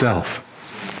bodhicitta itself.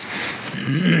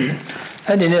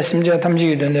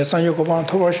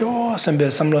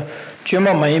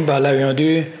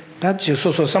 That's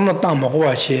so some time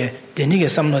watch the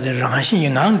some of the Ranshi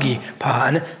Nangi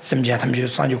Pan, some Jatam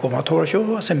San Yukoma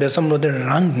Torosho, some of the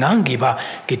Nangi Ba,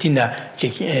 Getina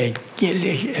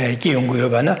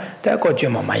Kiyunguyabana, that got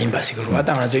Juma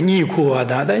Mayimbasiku, the new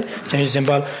Kuada,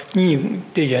 Jansimbal, Ni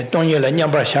Donyola,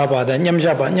 Nyamba Shaba, the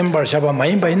Nyamjaba, Nyamba Shaba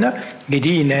Mayimbaina,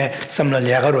 Gedine, some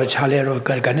Lagaro, Chalero,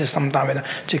 Garganis, some time,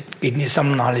 Gidni,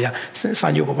 some Nalia,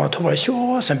 San Yukoma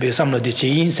Torosho, some of the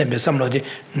jeans, and some of the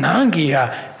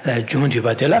Nangia. This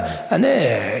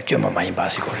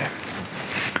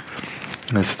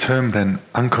term then,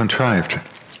 uncontrived.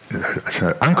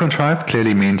 So uncontrived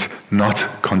clearly means not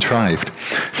contrived,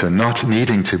 so not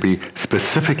needing to be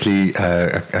specifically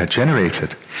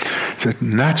generated. So it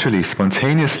naturally,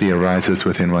 spontaneously arises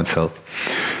within oneself.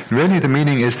 Really the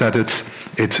meaning is that it's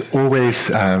always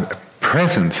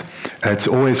present, it's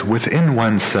always within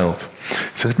oneself.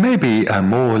 So it may be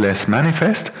more or less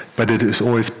manifest, but it is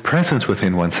always present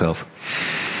within oneself.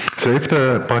 So if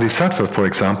the bodhisattva, for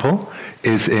example,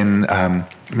 is in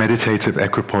meditative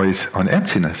equipoise on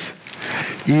emptiness,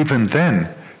 even then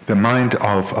the mind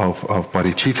of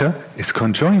bodhicitta is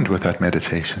conjoined with that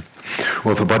meditation.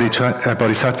 Or if a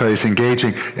bodhisattva is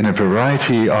engaging in a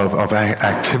variety of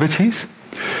activities,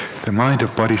 the mind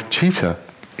of bodhicitta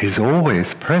is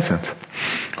always present.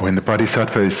 When the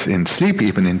bodhisattva is in sleep,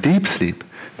 even in deep sleep,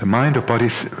 the mind of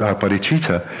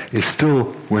bodhicitta is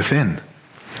still within.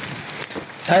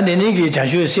 And the Niki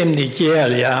Chanshu Simdi Kia,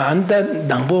 and that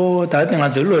Dambo, that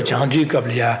Nazulo Chanju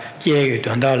Kablia, Kia,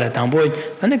 Dondala, Dambo,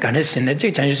 and the Ganesin, the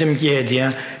Chanshim Kia,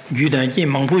 Yudan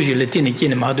Kim, Mampuji, Latini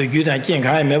Kinamado, Yudan King,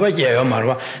 I never Kia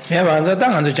Marwa, never the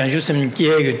Dang and the Chanshusim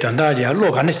Kia, Dondalia,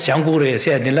 look, and Changure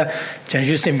said,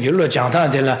 Chanshusim, Yulo Chanta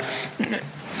de la.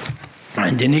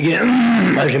 And the Niki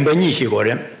Rimbanishi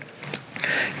Gore.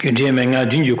 Kunjamenga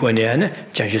Dunju Konean,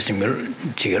 Chanjusim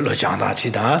Chiglo Chanda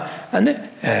Chida, and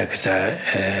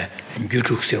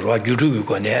Gutruk Guru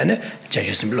Konean,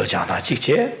 Chanjusim Lochanda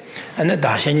Chiche, and the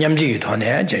Dashan Yamji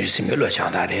Tone, Chanjusim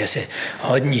Lochanda,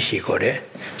 or Nishi Gore,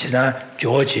 Chisa,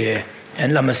 George,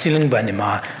 and Lama Siling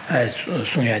Banima,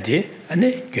 Sunyadi, and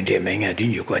the Kunjamenga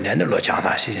Dunju Konean,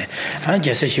 Lochanda, and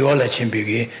Jessiola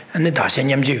Chimbigi, and the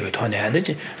Dashan Yamji Tone, and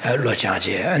the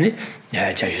Lochaji, and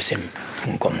Chanjusim.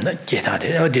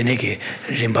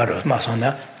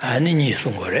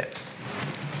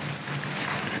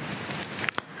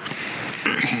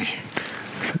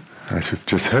 As we've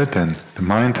just heard then, the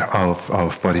mind of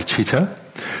bodhicitta,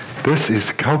 this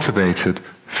is cultivated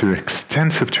through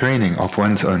extensive training of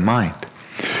one's own mind.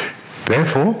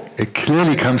 Therefore, it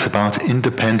clearly comes about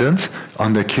independent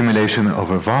on the accumulation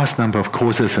of a vast number of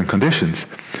causes and conditions.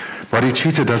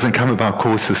 Bodhicitta doesn't come about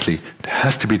causelessly. It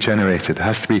has to be generated, it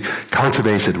has to be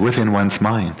cultivated within one's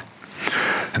mind.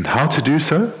 And how to do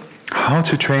so? How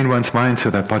to train one's mind so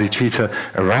that bodhicitta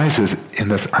arises in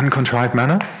this uncontrived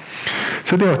manner?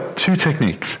 So there are two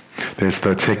techniques. There's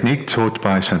the technique taught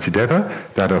by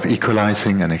Shantideva, that of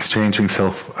equalizing and exchanging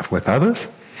self with others.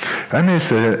 And there's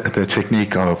the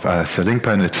technique of Salingpa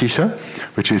and Atisha,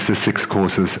 which is the 6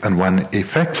 causes and 1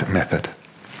 effect method.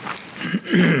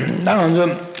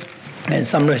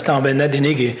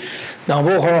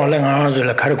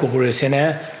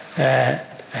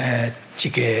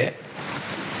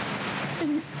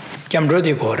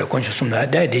 Camrodi go consciousness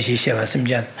that this is a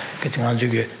simjan, getting on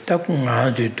you,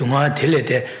 Takunga, Dunga,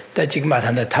 Tilete, Tajikmat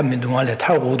and the Tamidunga,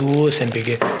 Tagodu,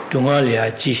 Sempeke, Dungalia,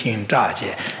 Jishin,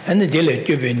 Draje, and the Dele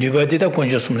Jubi, nobody that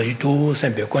consciousness you do,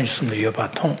 Sempe consciousness your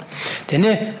baton. Then,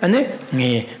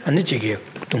 me, and the Jiggy,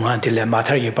 Dunga, Tele,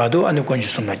 Matari Bado, and the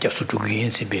consciousness just to green,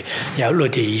 Sempe,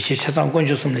 Yaloti, she has some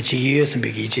consciousness, years and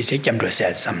Bigi, Camro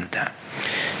said sometime.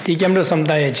 The Camro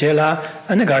sometime, Jella,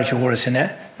 and the Garchu was in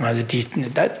it.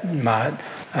 That ma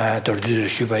Dorje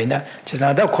Shubaina,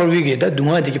 Chesnada Corvigi, that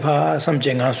Dunga Dipa, some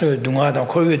Jengasu, Dunga,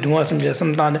 Corvi, Dunga, some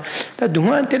Jasamdan, that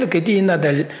Dunga Telecatina,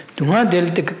 the Dunga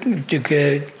del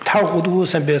Taudu,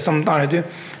 some time,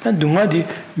 and Dunga di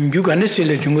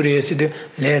Yuganisile Jungri,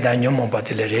 led and Yomo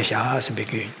Batileresha,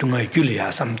 Sabiki, Dunga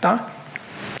Julia, some time.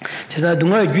 Chesa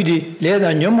Dunga Judi, led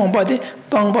and Yomo Bati,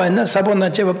 Pangbaina, Sabona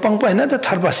Cheva Pangbaina, the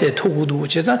Tarbase Togudu,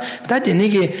 Chesa, that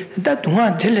Nigi, that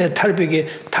Dunga Tele Tarbigi,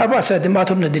 Tarbasa, the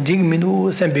Matum, the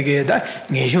Digminu, Sempige, that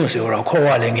Nijus or a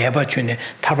Koaling, Ebachune,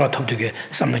 Tarbatop to get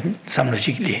some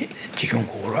logically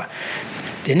Chikungura.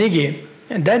 The Nigi,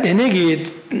 that the Nigi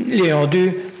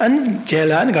Leodu and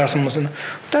Jella and Garsamuson,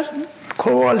 that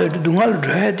Koala Dungal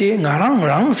Dredi,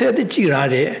 Narang said the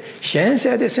Girade, Shen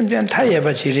said the Simjan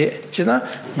Tayaba Chile, Chisa,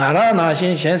 Narana,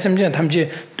 Shen Simjan Tamji,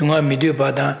 Dunga Midu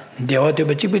Bada, Deote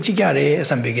Bachibuchigare,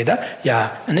 some Bigida, Ya,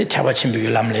 and the Tabachimbi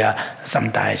Lamlia, some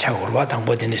die Chagurwa, and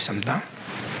Bodini Samda.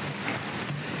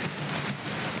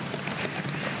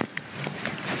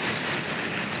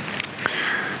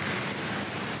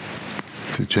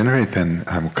 To generate then,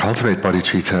 cultivate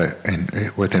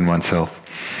bodhicitta within oneself,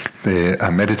 the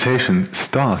meditation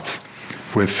starts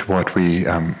with what we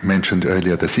mentioned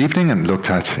earlier this evening and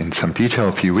looked at in some detail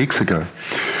a few weeks ago,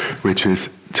 which is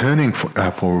turning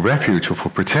for refuge or for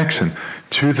protection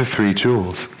to the 3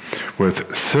 jewels,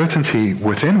 with certainty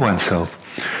within oneself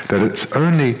that it's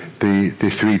only the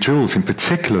 3 jewels, in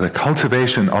particular the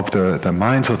cultivation of the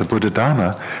minds of the Buddha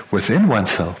Dharma within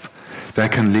oneself,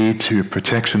 that can lead to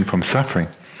protection from suffering.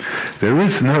 There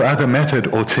is no other method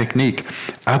or technique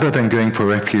other than going for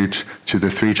refuge to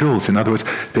the 3 jewels. In other words,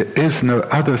 there is no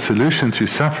other solution to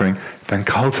suffering than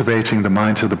cultivating the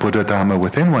mind of the Buddha Dharma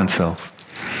within oneself.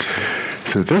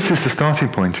 So this is the starting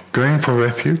point, going for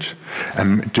refuge,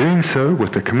 and doing so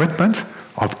with the commitment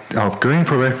of going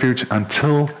for refuge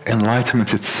until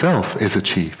enlightenment itself is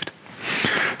achieved.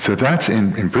 So that,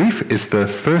 in brief, is the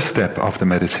first step of the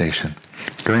meditation,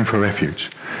 going for refuge.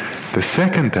 The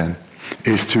second, then,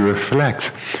 is to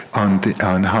reflect on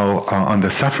the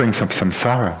sufferings of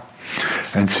samsara,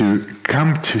 and to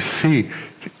come to see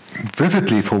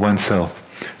vividly for oneself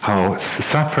how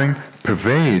suffering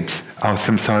pervades our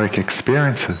samsaric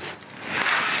experiences.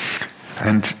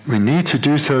 And we need to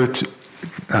do so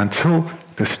until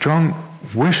the strong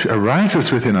wish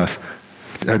arises within us,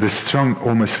 the strong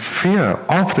almost fear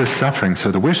of this suffering. So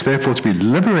the wish, therefore, to be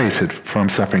liberated from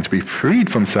suffering, to be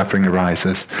freed from suffering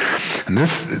arises. And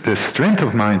this strength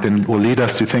of mind then will lead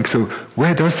us to think, so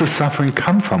where does the suffering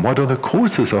come from? What are the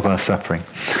causes of our suffering?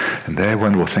 And there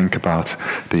one will think about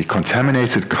the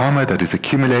contaminated karma that is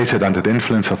accumulated under the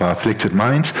influence of our afflicted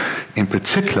minds, in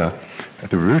particular,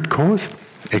 the root cause,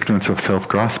 ignorance of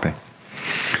self-grasping.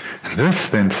 And this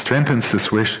then strengthens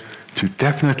this wish to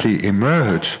definitely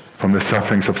emerge from the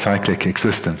sufferings of cyclic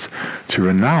existence, to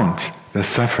renounce the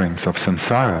sufferings of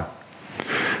samsara.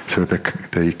 So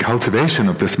the cultivation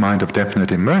of this mind of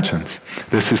definite emergence,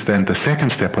 this is then the second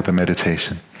step of the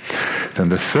meditation. Then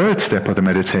the third step of the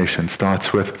meditation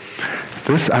starts with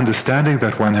this understanding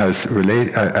that one has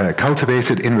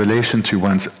cultivated in relation to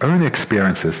one's own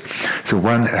experiences. So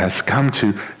one has come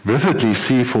to vividly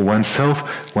see for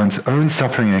oneself one's own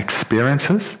suffering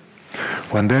experiences.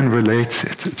 One then relates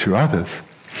it to others.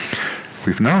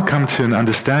 We've now come to an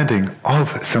understanding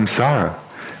of samsara.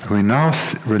 We now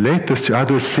relate this to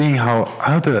others, seeing how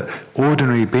other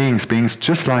ordinary beings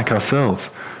just like ourselves,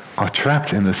 are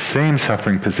trapped in the same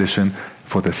suffering position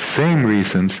for the same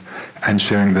reasons and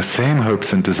sharing the same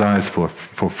hopes and desires for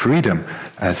freedom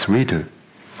as we do.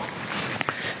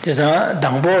 Desa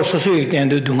Dangbo Sosui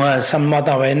Tendo Dunga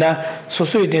Samata Vaina,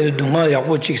 Sosui Tendo Dunga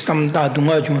Yapuchi Samta,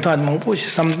 Dunga Junta, Mangpush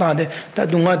Samta, the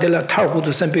Dunga de la Tarku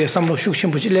to Sampe, some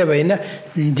Shukshin Puchileva,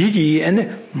 Didi and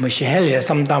Mashihelia,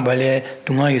 Samta Vale,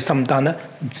 Dunga Samtana,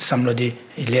 Samlodi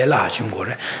Lela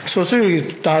Chungore.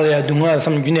 Sosui Talia Dunga,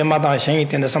 some Junimata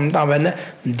Shang and the Samtavana,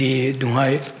 the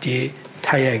Dunga, the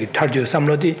Taya, Tarju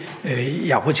Samlodi,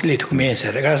 Yapuchi to me,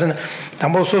 said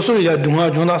Tambo Sosuya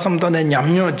Dunga Juna Samtan and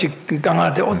Yamyo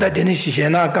Ganga, the Oda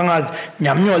Denishana, Ganga,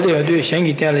 Yamyo Leo,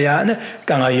 Shangi Talian,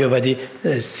 Ganga Yobadi,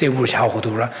 Sebuch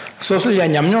Hakutura. Sosuya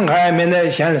Yamyon, I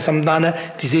mean, Shan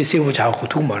Samdana, this is Sebuch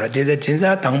Hakutumara. Did the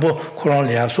Tinza, Tambo,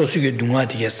 Coronia, Sosuya Dunga,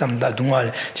 Samda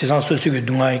Dunga, Chisan Sosuya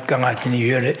Dunga, Ganga,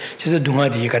 Yure, Chisa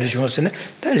Dunga, the Kadishosan,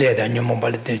 the Leda,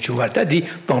 Yomobal, the Chuata, the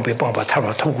Pompe Pompa,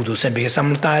 Tara, Toku, Sembe,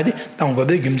 Samtadi, Tango,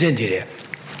 the Gimzenti.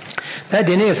 That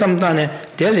dinner sometime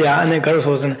Delia and the girls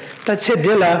wasn't that said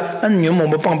Della and Yumo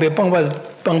Pongbe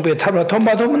Tabra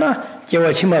Tombatona,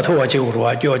 Jawachima Toa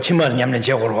Jurua, Joachima Yamne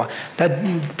Jagua, that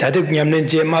Yamne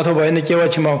Matova and the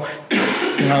Jawachima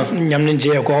Yamne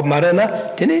Jago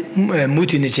Marana, then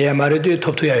Mutinice Maridu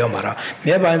top to Yamara.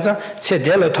 Mebanza said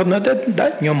Della Tomna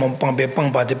that Yumo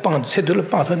Pongba the Pong said to the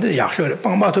part of the Yashu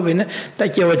Pongbato win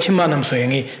that Jawachimanam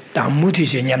Swingi, down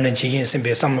Mutis and Yamne Chickens and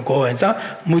be some goanza,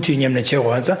 Muti Yamne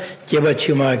Chawanza,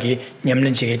 Jawachimagi,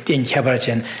 Yamne Tin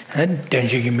Cabarchan, and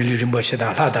Denjiki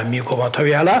Milirimboshada, Lada Miko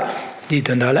Toviala, di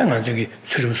Dundala, and Zuki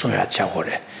Surusoya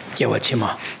Chahore,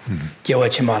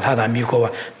 Jawachima, Lada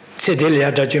Miko.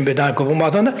 Sedelia Jajumbe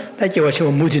Madonna, that you watch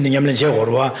a mood in the Yamle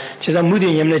Jagorwa. She's a moody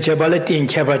Yamle Jabalati in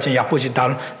Cabach and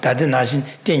Yapuchitan, that the Nazin,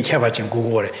 Tin Cabach and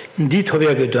Gugore. Indeed,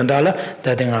 Tobiago Dundala,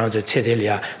 that then the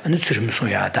Sedelia and the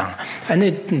Surusoya Dang, and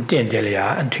the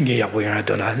Dendelia and Tungi Yapuana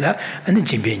Donala, and the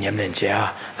Jimbi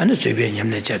Yamlenja, and the Subi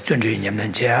Yamleja, Tundri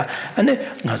Yamlenja, and the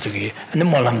Nazuki, and the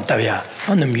Molam Tavia,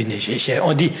 on the Munisha,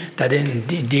 or the that then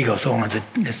Digo so on the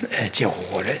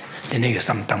Jehore, the nigger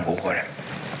some Tangore.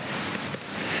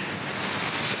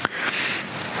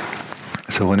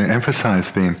 So I want to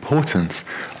emphasize the importance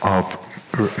of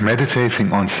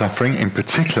meditating on suffering, in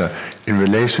particular in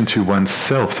relation to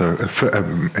oneself, so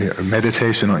a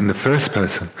meditation in the first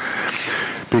person.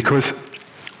 Because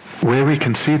where we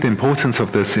can see the importance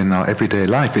of this in our everyday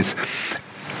life is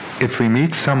if we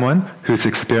meet someone who's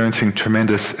experiencing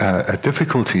tremendous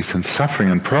difficulties and suffering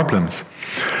and problems,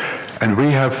 and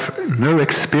we have no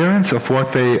experience of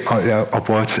what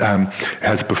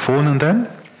has befallen them,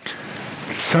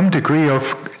 some degree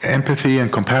of empathy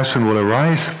and compassion will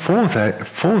arise for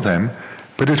them,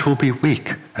 but it will be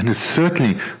weak, and it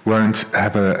certainly won't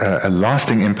have a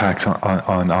lasting impact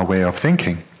on our way of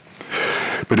thinking.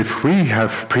 But if we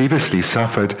have previously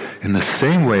suffered in the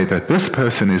same way that this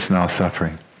person is now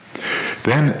suffering,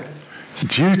 then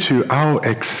due to our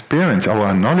experience,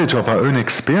 our knowledge of our own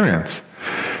experience,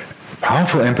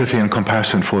 powerful empathy and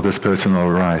compassion for this person will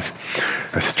arise.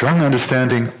 A strong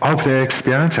understanding of their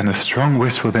experience and a strong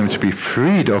wish for them to be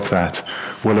freed of that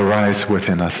will arise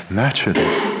within us naturally.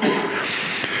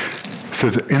 So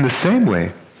in the same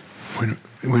way,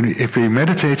 if we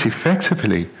meditate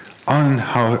effectively on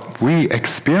how we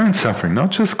experience suffering, not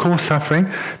just cause suffering,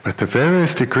 but the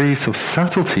various degrees of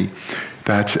subtlety,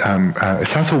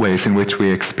 subtle ways in which we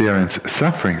experience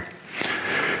suffering,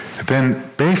 then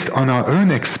based on our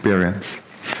own experience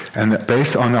and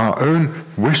based on our own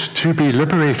wish to be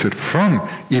liberated from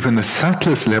even the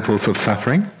subtlest levels of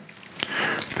suffering,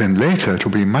 then later it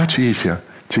will be much easier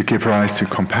to give rise to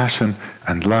compassion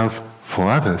and love for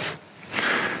others.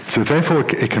 So therefore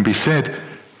it can be said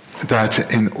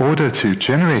that in order to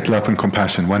generate love and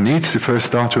compassion, one needs to first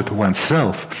start with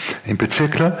oneself, in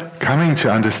particular coming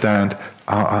to understand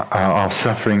our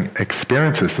suffering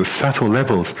experiences, the subtle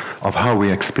levels of how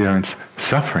we experience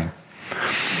suffering.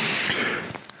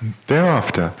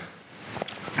 Thereafter,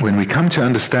 when we come to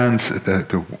understand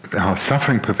how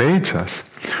suffering pervades us,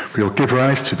 we'll give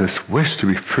rise to this wish to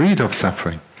be freed of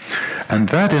suffering. And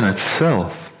that in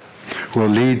itself will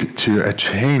lead to a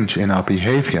change in our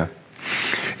behavior,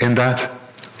 in that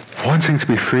wanting to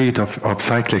be freed of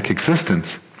cyclic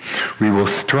existence, we will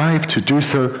strive to do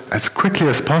so as quickly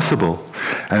as possible.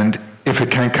 And if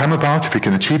it can come about, if we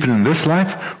can achieve it in this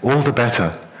life, all the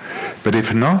better. But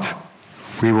if not,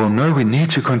 we will know we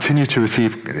need to continue to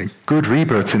receive good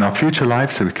rebirths in our future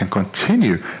lives so we can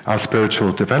continue our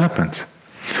spiritual development.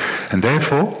 And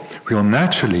therefore, we will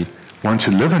naturally want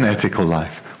to live an ethical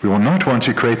life. We will not want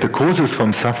to create the causes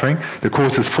for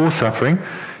suffering,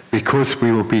 because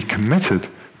we will be committed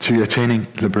to attaining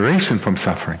liberation from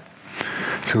suffering.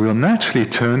 So we'll naturally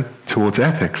turn towards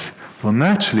ethics. We'll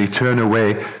naturally turn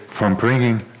away from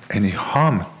bringing any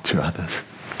harm to others.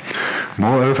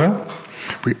 Moreover,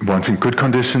 wanting good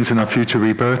conditions in our future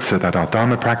rebirth so that our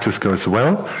Dharma practice goes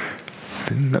well,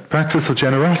 then the practice of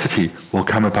generosity will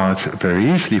come about very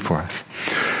easily for us.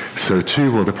 So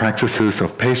too will the practices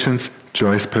of patience,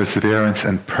 joyous perseverance,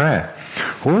 and prayer.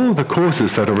 All the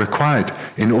causes that are required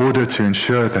in order to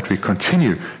ensure that we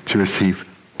continue to receive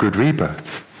good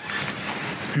rebirths.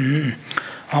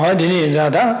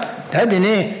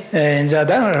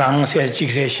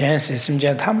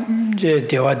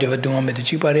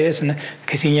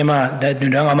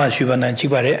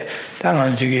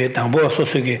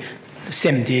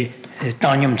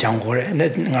 Tanyum Changore,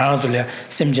 Narazula,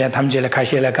 Simja Tamjela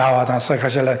Kashela Gawa,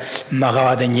 Sakashala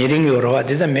Magawa, the Niring Euro,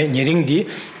 this is a Niring di,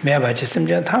 Mebacha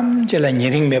Simja Tamjela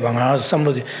Niring Mebanga,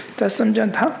 somebody, that's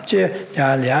Simjan Tamje,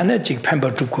 Yaliana, Jig Pember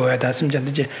Tuko, that's Simjan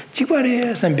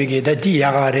Chipare, Sambigi, the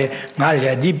Diagare,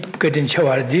 Malia, Deep Getting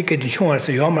Shower, Dick Getting Shower,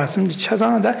 so Yoma, some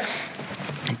Chazanda,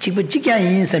 Chibuchiga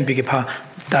in Sambigipa.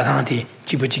 다산티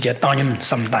지부지게 땅님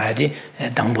삼다야디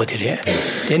당보들이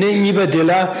되네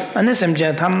이버들라 안에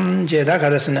섬제 탐제다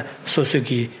가르스는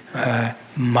소수기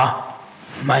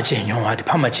마제용화디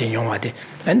파마제용화디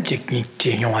안직니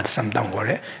제용화디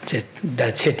삼당고래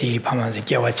제다 체티 파마지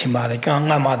개와치마다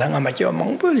강마마다 강마게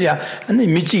멍불이야 아니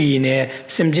미지이네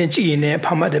섬제지이네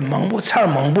파마데 멍부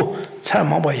찰멍부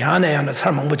야네야나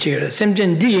찰멍부 지를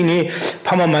섬젠디니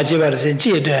파마마지바르세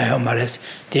제도야 말레스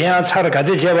대야 차를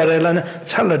가지 제바르라는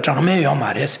찰을 장매요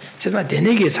말레스 제가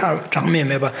되네게 찰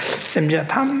장매매바 섬제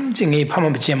탐징이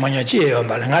파마지 마녀 지요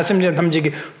말 가섬제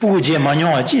탐지기 부지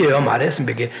마녀 지요 말레스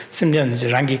베게 섬제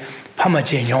랑기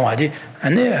파마지 용화디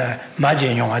아니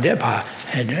마지 용화데 바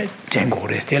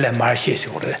쟁고레 스텔레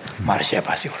마르시스고레 마르시아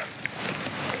바시고레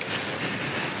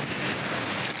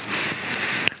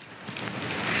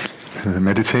The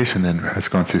meditation then has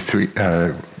gone through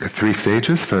three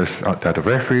stages. First, that of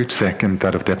refuge. Second,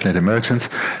 that of definite emergence.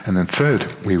 And then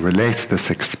third, we relate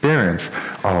this experience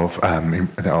of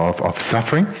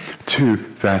suffering to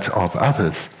that of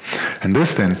others. And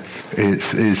this then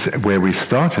is where we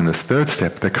start in this third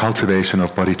step, the cultivation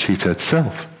of bodhicitta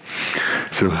itself.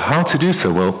 So how to do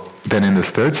so? Well, then in this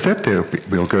third step,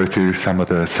 we'll go through some of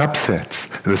the subsets,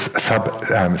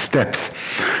 the steps.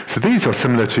 So these are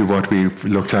similar to what we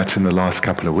looked at in the last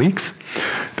couple of weeks.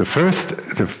 The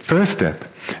first step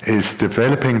is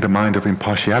developing the mind of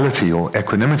impartiality or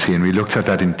equanimity, and we looked at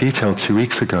that in detail 2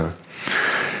 weeks ago.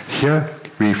 Here,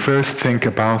 we first think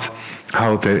about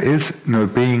how there is no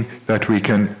being that we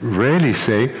can really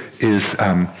say is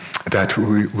that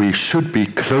we should be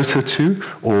closer to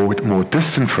or more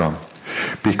distant from,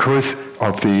 because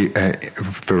of the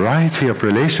variety of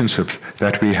relationships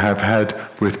that we have had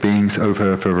with beings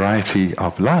over a variety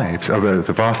of lives, over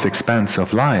the vast expanse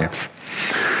of lives.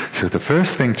 So the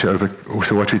first thing so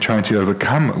what we're trying to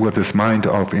overcome with this mind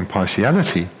of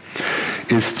impartiality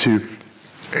is to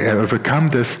overcome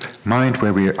this mind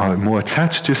where we are more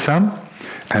attached to some,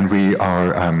 and we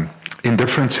are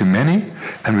indifferent to many,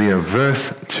 and we are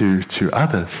averse to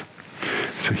others.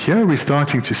 So here we're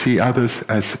starting to see others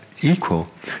as equal.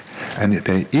 And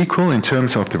they're equal in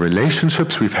terms of the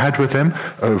relationships we've had with them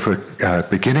over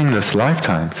beginningless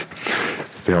lifetimes.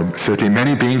 There are certainly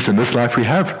many beings in this life we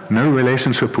have no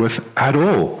relationship with at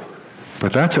all.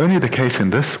 But that's only the case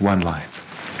in this one life.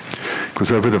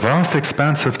 Because over the vast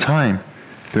expanse of time,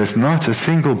 there's not a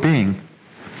single being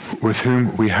with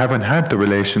whom we haven't had the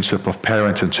relationship of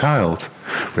parent and child,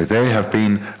 where they have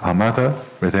been our mother,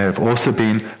 where they have also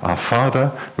been our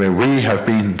father, where we have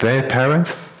been their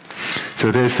parent. So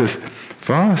there's this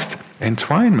vast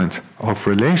entwinement of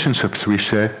relationships we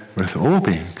share with all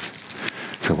beings.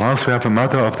 So whilst we have a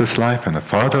mother of this life and a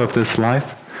father of this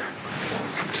life,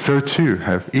 so too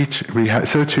have we had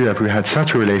such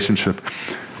a relationship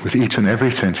with each and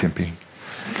every sentient being.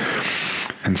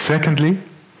 And secondly,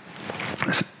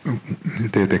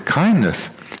 the kindness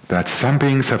that some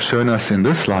beings have shown us in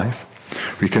this life,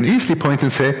 we can easily point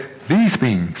and say, these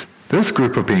beings, this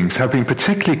group of beings, have been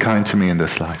particularly kind to me in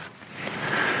this life.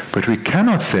 But we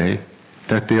cannot say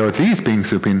that there are these beings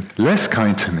who have been less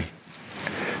kind to me.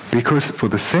 Because for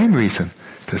the same reason,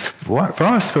 this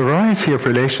vast variety of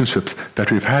relationships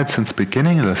that we've had since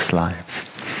beginningless lives.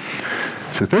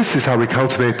 So this is how we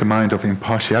cultivate the mind of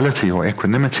impartiality or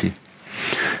equanimity.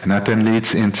 And that then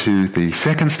leads into the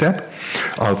second step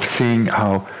of seeing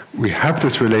how we have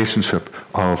this relationship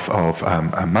of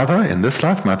a mother in this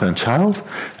life, mother and child,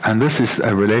 and this is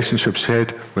a relationship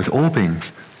shared with all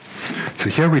beings. So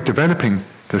here we're developing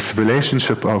this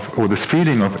relationship or this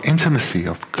feeling of intimacy,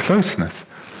 of closeness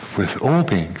with all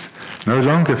beings, no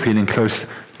longer feeling close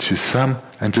to some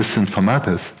and distant from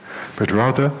others, but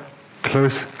rather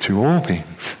close to all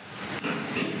beings.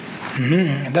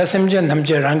 That's Simjan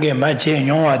Tamje Rangi Machi,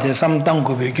 Yonga, the some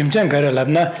Tangubi, Kimjan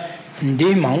Garalabna,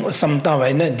 Dimang, some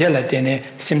Tawai, Delatene,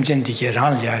 Simjan Diki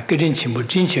Ranja, Gidin Chimbu,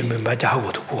 Jinchim, but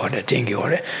how to go the Tingi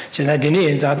or she's not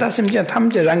in that Simjan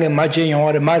Tamje Rangi Machi,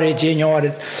 or Mari Jane or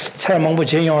Saramambu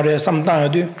Jane or some time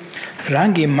do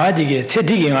Rangi Madigi,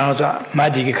 Sedigi out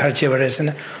Madigi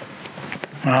Karchevares.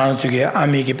 Ge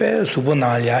Amigi Be,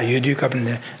 Subunalia, Yudu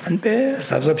Cabinet, and Be,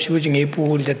 subscribing a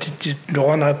pool that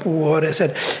Dona Poor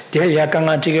said, Delia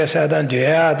Kangantiga said, and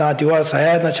Dua, Dua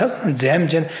Sayad, and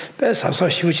Zemjen, Be,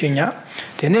 subscribing ya.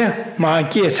 Then, my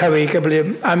kids have a couple of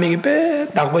Amigi Be,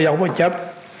 Dagoya Wajab.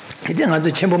 He didn't have the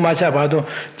Chimbo Machabado,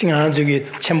 Tinganzugi,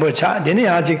 Chimbo Cha, then he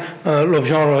had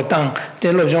Lobjon Tang,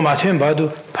 then Lobjon Matin Badu,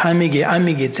 Pamigi,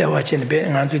 Amigi, Zawachin Be,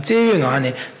 and to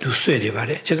Zayani to Sudi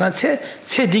Bari. Just not say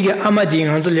Diga Amadi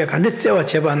and Zulia, and let's say what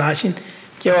Cheba Nashin,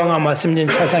 Kiawama Simjan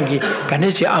Sasangi,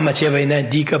 Ganeshi Amacheva in a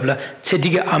decabla,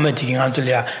 Sediga Amadi and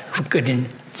Zulia, Rukadin.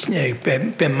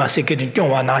 Ben Massacred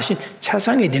Jonwa Nashin,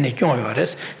 Chasangi didn't kill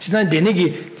yours. She's not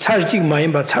Denigi, charging my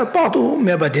but Sarpatu,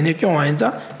 Meba didn't kill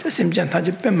Inza, the Simjan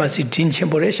Taji Ben Massi Jin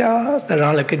Chimboresha, the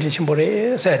Rala Kedin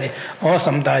Chimbore said, or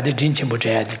some died the Jin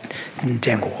Chimboja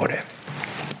Jango.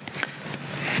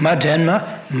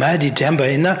 Madenma, Madi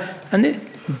Jambaina, and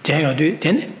Jango do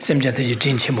then Simjan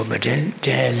Jin Chimbo,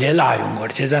 Jan Lela Yungor,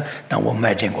 Tisa, now one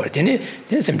Majangor,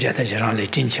 then Simjan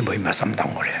Ranli Jin Chimbo in Massam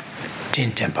Dangore,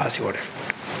 Jin Jampasi order.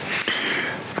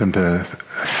 Then the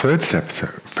third step,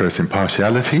 first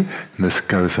impartiality, and this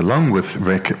goes along with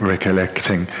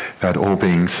recollecting that all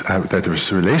beings, that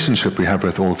this relationship we have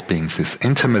with all beings, this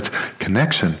intimate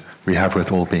connection we have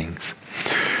with all beings.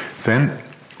 Then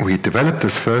we develop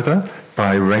this further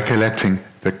by recollecting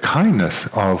the kindness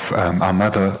of our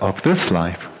mother of this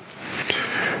life.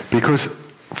 Because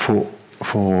for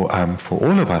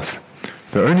all of us,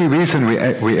 the only reason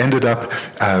we ended up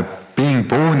being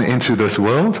born into this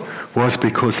world was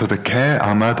because of the care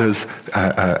our mothers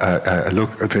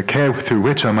the care through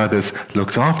which our mothers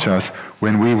looked after us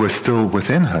when we were still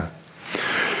within her.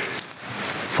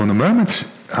 From the moment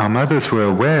our mothers were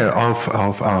aware of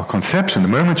our conception, the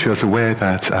moment she was aware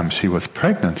that she was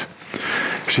pregnant,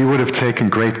 she would have taken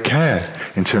great care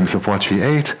in terms of what she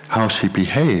ate, how she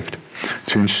behaved,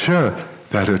 to ensure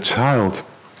that her child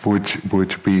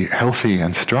would be healthy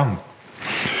and strong.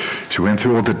 She went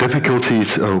through all the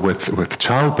difficulties with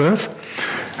childbirth,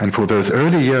 and for those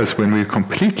early years when we were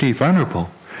completely vulnerable,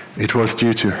 it was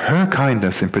due to her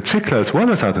kindness in particular, as well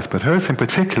as others, but hers in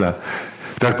particular,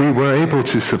 that we were able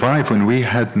to survive when we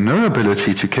had no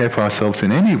ability to care for ourselves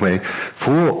in any way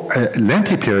for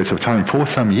lengthy periods of time, for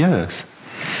some years.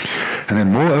 And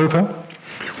then moreover,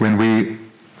 when we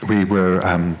were,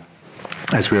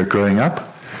 as we were growing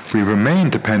up, we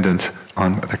remained dependent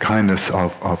on the kindness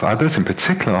of others, in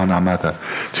particular on our mother,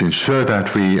 to ensure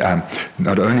that we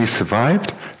not only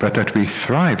survived, but that we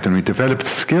thrived and we developed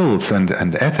skills and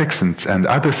ethics and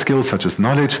other skills such as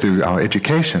knowledge through our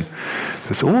education.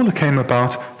 This all came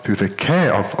about through the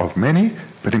care of many,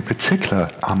 but in particular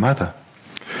our mother.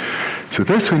 So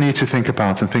this we need to think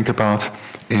about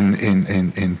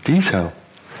in detail,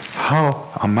 how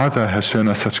our mother has shown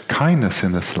us such kindness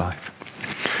in this life.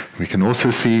 We can also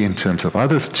see in terms of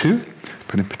others too,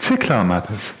 but in particular our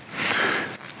mothers.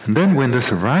 And then when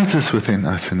this arises within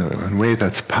us in a way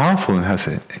that's powerful and has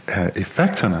an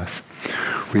effect on us,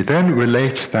 we then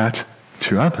relate that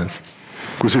to others.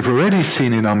 Because we've already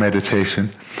seen in our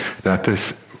meditation that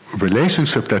this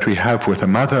relationship that we have with the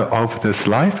mother of this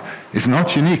life is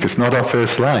not unique, it's not our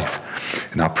first life.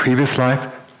 In our previous life,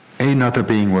 another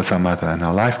being was our mother. In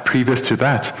our life previous to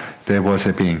that, there was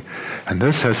a being. And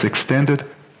this has extended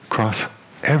across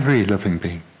every living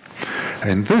being.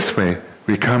 In this way,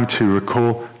 we come to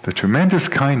recall the tremendous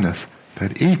kindness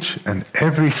that each and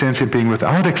every sentient being,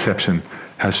 without exception,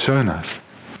 has shown us.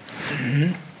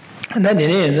 And then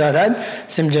in that,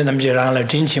 Simjan Namjirala,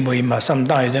 Jinchimo, some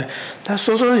died. That's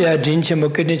also ya Jinchimo,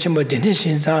 Kinichimo,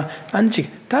 Denishinsa, Anchi.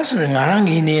 That's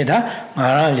Narangi Neda,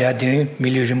 Maralia,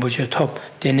 Milirimbucha top,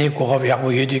 Deneko of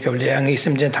Yaku Yudikabli, and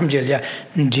Simjan Tamjelia,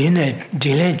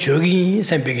 Jine Jogi,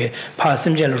 Sempige, Pa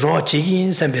Simjan Raw Chigi,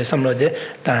 Sempe Samlode,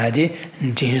 Dadi,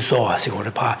 Jinso,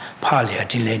 Sigura Palia,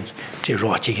 Jine,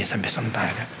 Raw Chigi, Sempe some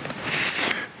died.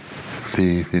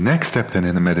 The next step then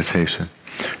in the meditation,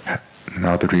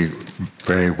 now that we're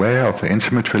very aware of the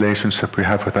intimate relationship we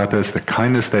have with others, the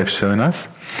kindness they've shown us,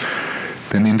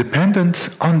 then in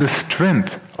dependence on the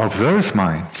strength of those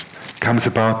minds comes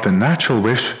about the natural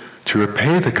wish to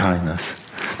repay the kindness.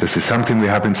 This is something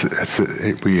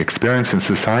we experience in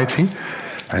society,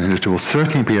 and it will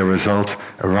certainly be a result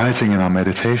arising in our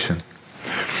meditation.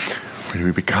 when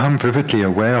we become vividly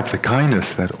aware of the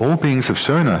kindness that all beings have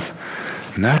shown us,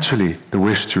 naturally the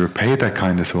wish to repay that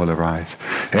kindness will arise.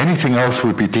 Anything else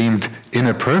would be deemed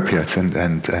inappropriate and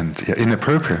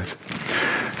inappropriate.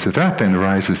 So that then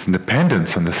arises in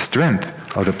dependence on the strength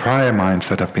of the prior minds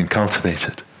that have been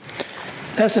cultivated.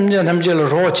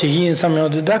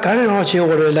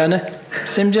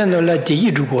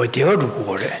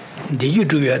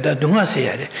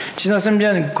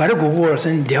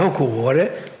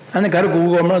 And the Gargo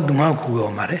Dunga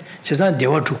Kugo Mare, Chesa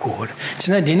Deva Tukur,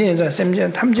 China Dini is a Semjan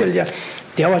Tamjelia,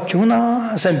 Deva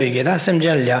Chuna, Sembegeda,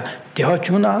 Semjelia, Deva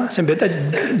Chuna, Sembeta,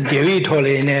 Devi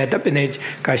Tole, Tapinage,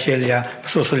 Cashelia,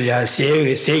 Sosulia,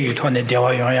 Segi Tone,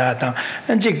 Deva Yoyata,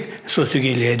 and Jig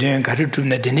Sosugi, Ledun,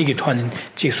 Katuna, Denigiton,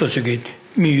 Jig Sosugi,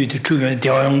 Mu, the True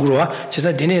Deva Ngua,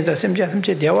 Chesa Dini is a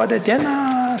Semjan Deva, the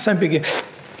Dena, Sembegi,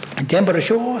 Demba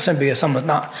Show, Sembega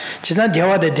Samana, Chesa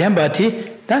Deva, the Dembati.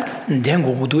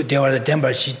 Dengo do there were the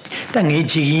temper sheet,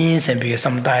 Tangi and be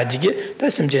some diet,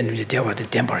 that's some genuine there were the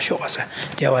temper shows.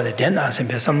 There were the denas and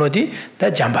be somebody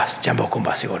that jambas, Jambo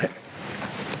Kumbasiore.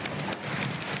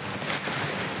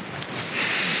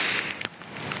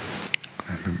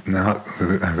 Now,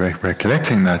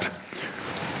 recollecting that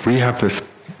we have this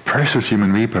precious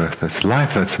human rebirth, this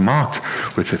life that's marked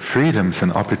with the freedoms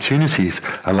and opportunities,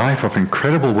 a life of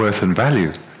incredible worth and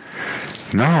value.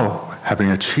 Now,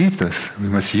 having achieved this, we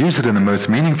must use it in the most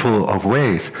meaningful of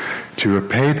ways to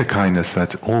repay the kindness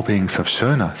that all beings have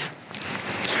shown us.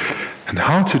 And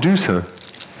how to do so?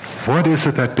 What is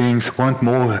it that beings want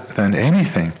more than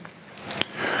anything?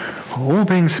 All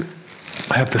beings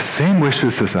have the same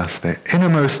wishes as us. Their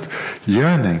innermost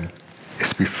yearning is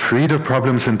to be freed of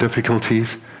problems and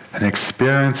difficulties and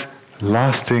experience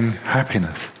lasting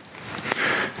happiness.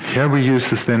 Here we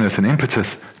use this then as an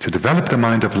impetus to develop the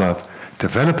mind of love,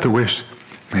 develop the wish,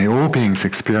 may all beings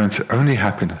experience only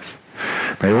happiness.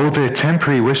 May all their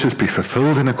temporary wishes be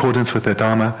fulfilled in accordance with their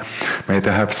Dharma. May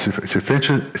they have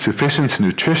sufficient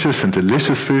nutritious and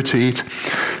delicious food to eat.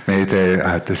 May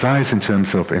their desires in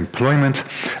terms of employment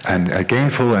and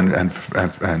gainful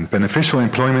and beneficial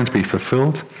employment be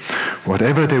fulfilled.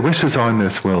 Whatever their wishes are in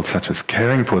this world, such as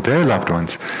caring for their loved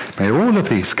ones, may all of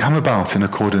these come about in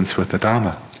accordance with the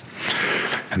Dharma.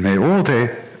 And may all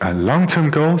their long-term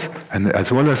goals, and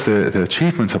as well as the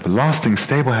achievement of lasting,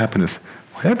 stable happiness,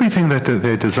 everything that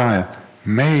they desire,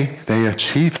 may they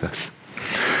achieve this.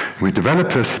 We develop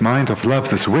this mind of love,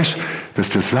 this wish, this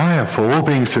desire for all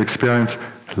beings to experience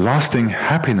lasting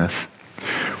happiness.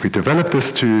 We develop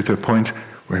this to the point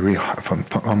where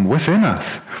from within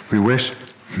us, we wish,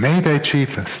 may they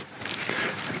achieve this.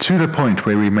 To the point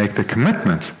where we make the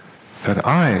commitment that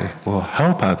I will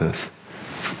help others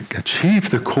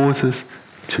achieve the causes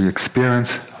to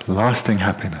experience lasting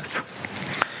happiness.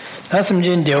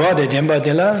 Nasimjin Dewa de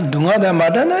Dembadela, Dunga da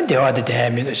Madana, Dewa de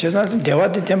Demi, she says Dewa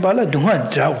de Dembala, Dunga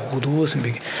Draw Hudu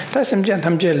Simbig. Tassimjan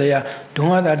Tamjelia,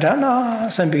 Dunga da Dana,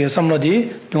 Simbig somebody,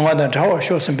 Dunga da Draw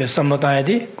shows some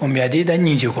Samadi, Combiadi, the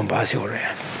Ninja Compassion.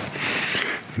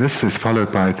 This is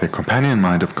followed by the companion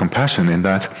mind of compassion, in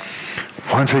that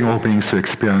wanting all beings to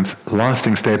experience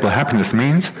lasting, stable happiness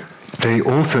means they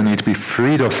also need to be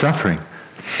freed of suffering.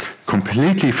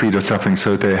 Completely freed of suffering,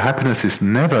 so their happiness is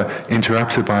never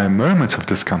interrupted by a moment of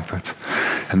discomfort.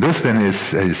 And this then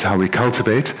is how we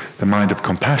cultivate the mind of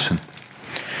compassion.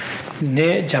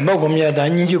 Ne jamba gomya da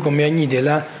ninji gomya ni de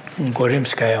la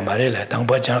gorimskaya marela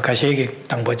dangba jang kashege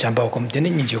dangba jamba gom de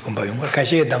ninji gomba yung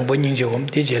kashege dangba ninji gom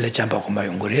de jele jamba gomba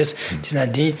yung gores tina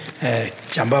di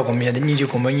jamba gomya de ninji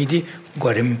gomba ni di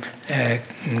gorim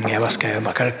ngewaskaya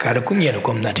makar kar kumye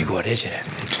gom na di gores.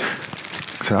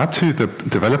 So up to the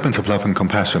development of love and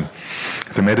compassion,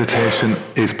 the meditation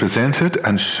is presented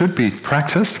and should be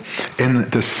practiced in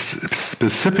the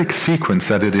specific sequence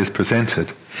that it is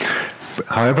presented.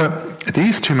 However,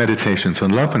 these two meditations on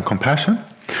love and compassion,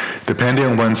 depending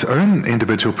on one's own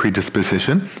individual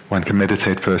predisposition, one can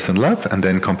meditate first on love and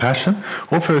then compassion,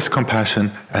 or first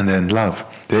compassion and then love.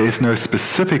 There is no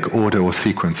specific order or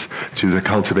sequence to the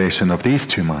cultivation of these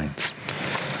two minds.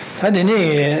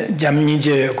 Adini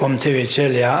Jamnije Comte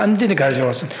Chelia, and did the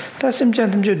Garjos. That's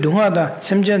Simjantamju Dungada,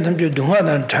 Simjantamju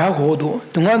Dungadan Trahodo,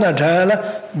 Dungada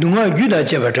Jala, Dunga Juda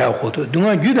Jeva Trahodo,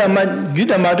 Dunga Juda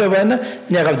Madavana,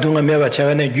 Nera Dunga Meva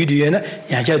Chavana, Judiana,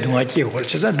 Yaja Dunga Chihuahua,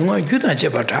 Dunga Juda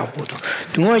Jeva Trahodo,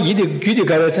 Dunga Judi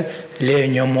Garas, Le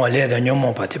Nyomo, Leda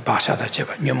Nyomo, but the Basada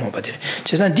Jeva, Nyomo, but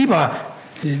Chesan Diba,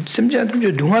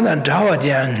 Simjantamju Dungadan Jawa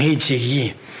Dian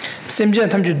Hichi. Simjan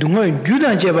Tamju Dunga,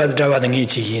 Judan Jeva Javadang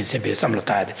Ichi in Simpe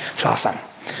Samlotad, Lasam.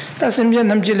 That's Simjan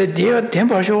Tamjil, dear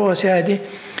Temple Show, said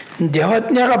Dewa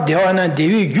Nerab Dewana,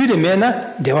 Devi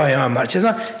Judimena, Dewa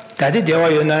Marchesa, 다디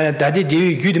대화요나 다디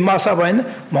대위 규디 마사바인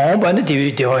마음반의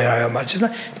대위 대화야 맞지나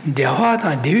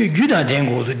대화다 대위 규다 된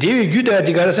거도 대위 규다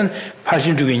디가라선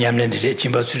파신주기 냠는데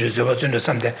진바수를 저버준도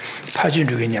삼대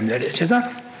파신주기 냠는데 제가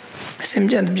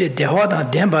샘전제 대화다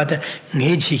된바다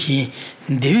내지기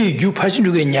대위 규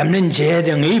파신주기 냠는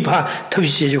제대 의파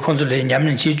특시제 콘솔에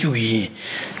냠는 지주기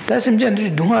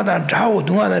다심전도 동화다 자오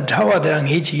동화다 자와다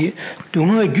내지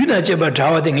동화 규다 제바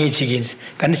자와다 내지기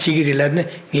간의 지기를라네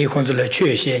네 콘솔에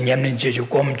최시에 냠는 제주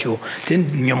꼼주 된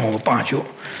녀모 빠주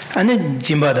아니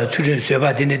진바다 추진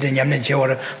쇠바 된데 냠는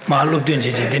제와를 말로든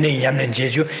제지 되는 냠는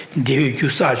제주 대위 규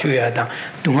사주야다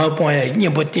동화 보야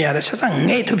녀버띠야다 사상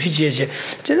네 특시 제제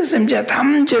제가 샘제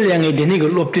담절량에 되는 거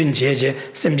롭든 제제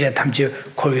샘제 담절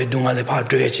거기 동화를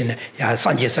봐줘야지네 야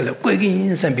산제설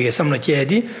거기 선비에 섬로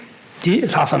제디 디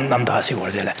라산 남다시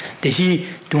거래라 대시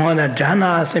동화나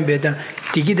자나 선배다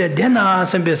디기다 되나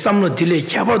선배 섬로 딜레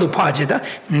캬바도 파제다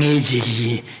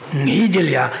네지기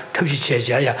네딜야 특시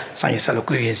제자야 산제설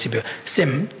거기 선배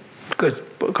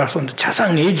sem그 가서도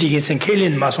차상 네지기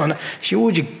생켈린 마소나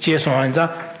시우직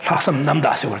제송한자 라산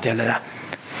남다시 거래라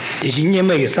대시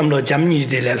님에게 섬로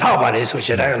잠니지들 라바레서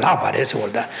제라 라바레서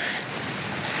거다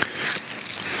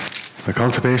The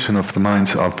cultivation of the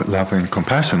minds of love and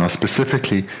compassion, or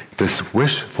specifically this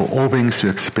wish for all beings to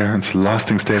experience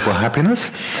lasting, stable happiness,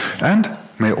 and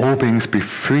may all beings be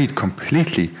freed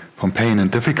completely from pain and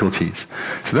difficulties.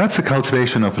 So that's the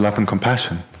cultivation of love and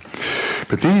compassion.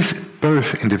 But these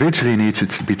both individually need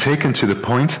to be taken to the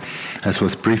point, as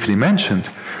was briefly mentioned,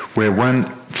 where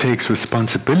one takes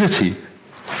responsibility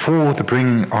for the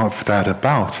bringing of that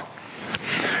about.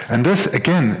 And this,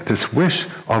 again, this wish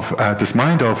of, this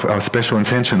mind of special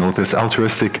intention, or this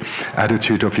altruistic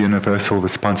attitude of universal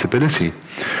responsibility,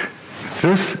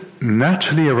 this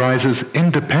naturally arises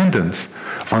independent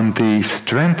on the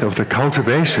strength of the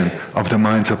cultivation of the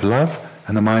minds of love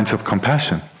and the minds of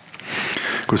compassion.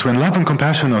 Because when love and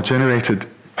compassion are generated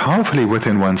powerfully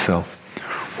within oneself,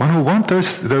 one will want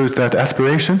that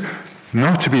aspiration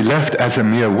not to be left as a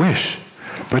mere wish,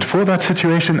 but for that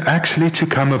situation actually to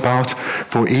come about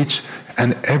for each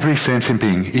and every sentient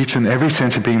being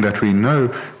that we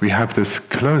know we have this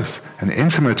close and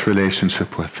intimate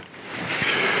relationship with.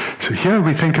 So here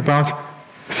we think about,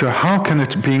 so how can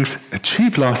beings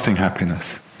achieve lasting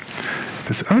happiness?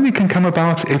 This only can come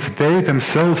about if they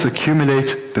themselves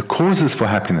accumulate the causes for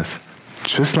happiness,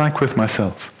 just like with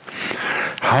myself.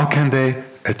 How can they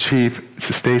achieve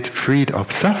a state freed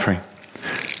of suffering?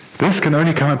 This can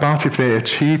only come about if they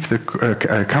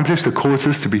accomplish the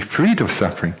causes to be freed of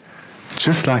suffering,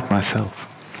 just like myself.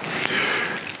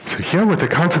 So here, with the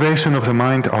cultivation of the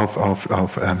mind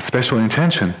of special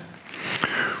intention,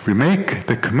 we make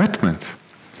the commitment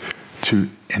to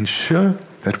ensure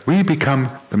that we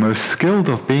become the most skilled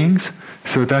of beings,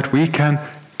 so that we can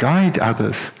guide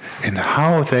others in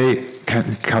how they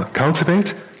can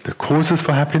cultivate the causes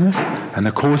for happiness and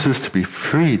the causes to be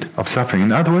freed of suffering.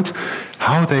 In other words,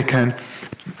 how they can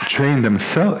train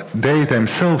themselves, they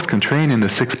themselves can train in the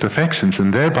 6 perfections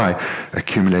and thereby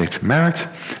accumulate merit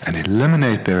and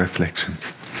eliminate their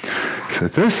afflictions. So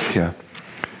this here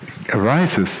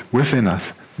arises within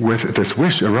us, with this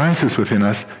wish arises within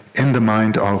us in the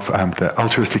mind of the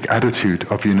altruistic attitude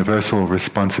of universal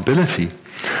responsibility,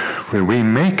 where we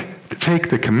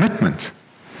take the commitment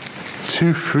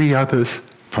to free others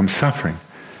from suffering.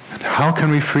 And how can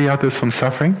we free others from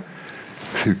suffering?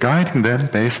 Through guiding them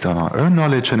based on our own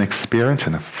knowledge and experience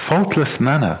in a faultless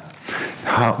manner,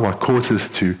 what causes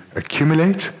to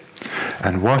accumulate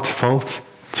and what faults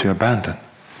to abandon.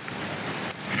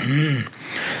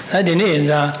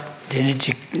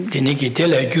 Deni ki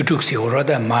tela gyutuk si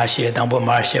urada maashe, dangbo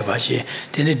maashe bashi,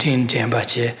 deni ting ting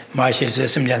bachi, maashe se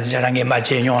simjan jarangi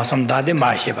mache nyong samdade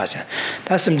maashe bashi.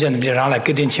 Da simjan jirangla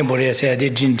kitin chimbore se de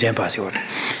jin ting bashi ur.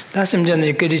 Da simjan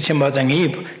kitin chimba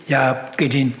zangi ya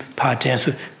kitin pa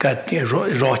tensu ka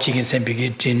ro chikin sempi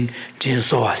ki jin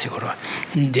so bashi ur.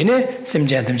 Deni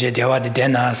simjan timje dewa de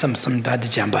dena samdade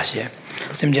jambashi.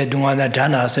 Simjan dunga da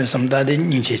jana samdade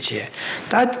nyingche che.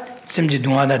 Simji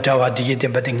Dungana Jawa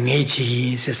Digite but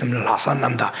Ngechi system Lasa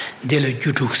Namda, Dele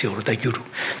Yutuk Silda Yuru.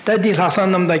 That the Lasa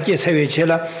Namda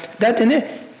Kesavechela, that in a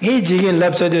Ngechi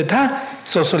Lapsa de Ta,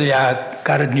 Sosolia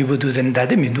Karanibudu and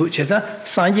Dadimindu, Chesa,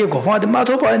 Sanji Govan, the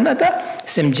Matopa and Nata,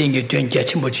 Simjing doing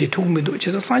Yachimochi took me to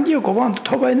Chesa Sanji Govan,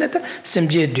 Toba and Nata,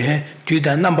 Simji do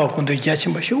the number of the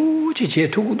Yachimoshu,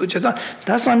 Chiche took to Chesa,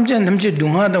 that's some Gentamji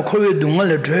Dungana, Korea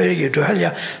Dungal,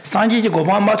 Johalia, Sanji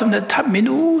Govan, Matum, the Tap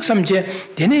Minu, some J.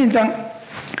 Denizang.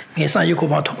 San you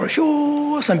go to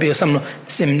show some be some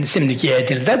simdicate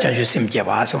till that you sim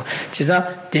Javaso.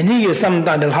 Chisa, the nigger some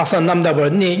that the Hassan number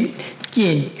name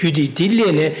긴 규디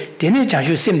딜레네 데네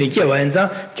장주 셈네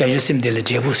개완자 장주 셈들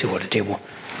제부스 월 제부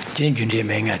진 균제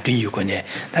맹아 균유권에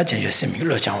다 장주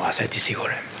셈로 장와서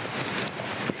디시고래.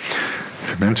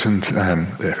 I mentioned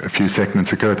a few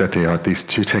segments ago that there are these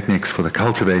two techniques for the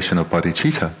cultivation of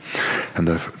bodhicitta. And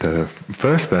the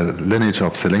first, the lineage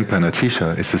of Selingpa and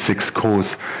Atisha, is the 6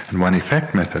 cause and 1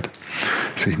 effect method.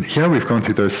 So here we've gone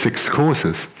through those 6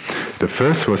 causes. The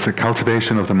first was the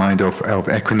cultivation of the mind of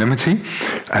equanimity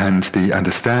and the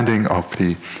understanding of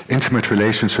the intimate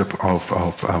relationship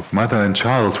of mother and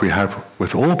child we have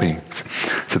with all beings.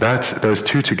 So those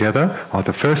two together are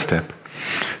the first step.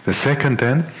 The second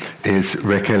then is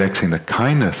recollecting the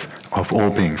kindness of all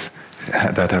beings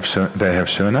that they have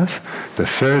shown us. The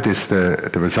third is the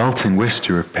resulting wish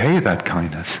to repay that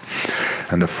kindness.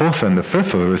 And the fourth and the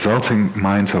fifth are the resulting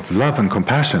minds of love and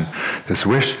compassion, this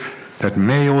wish that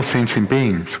may all sentient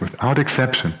beings, without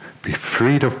exception, be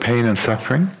freed of pain and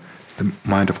suffering, the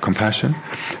mind of compassion,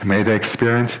 and may they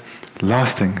experience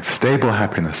lasting, stable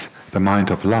happiness, the mind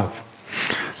of love.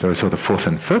 Those are the fourth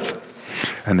and fifth.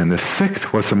 And then the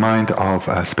sixth was the mind of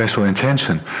special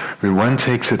intention, where one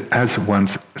takes it as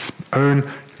one's own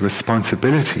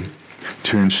responsibility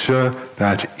to ensure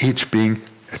that each being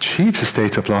achieves a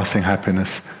state of lasting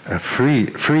happiness,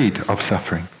 freed of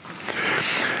suffering.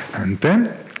 And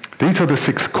then, these are the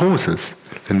 6 causes.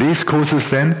 And these causes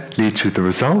then lead to the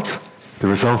result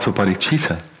of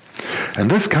bodhicitta. And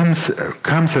this comes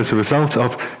as a result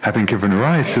of having given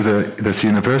rise to this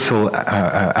universal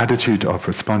attitude of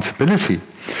responsibility,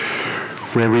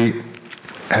 where we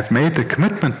have made the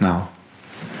commitment now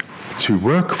to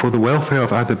work for the welfare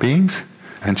of other beings,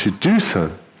 and to do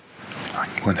so,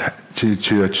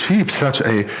 to achieve such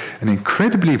an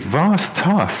incredibly vast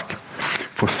task,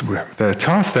 for the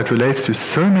task that relates to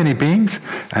so many beings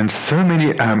and so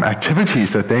many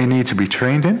activities that they need to be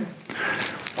trained in.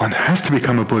 One has to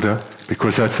become a Buddha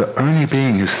because that's the only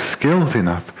being who's skilled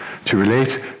enough to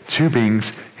relate to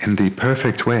beings in the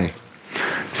perfect way.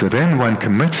 So then one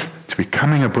commits to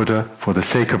becoming a Buddha for the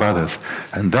sake of others.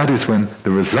 And that is when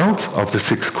the result of the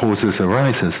 6 causes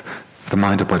arises, the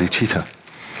mind of bodhicitta.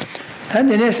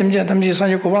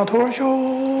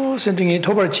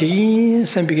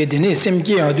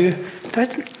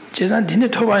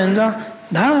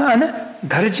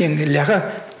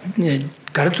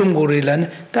 가르침고리란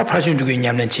다 파준주의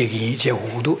냠는 제기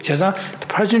제후도 제사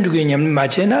파준주의 냠는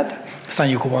마체나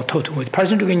산유고바 토투고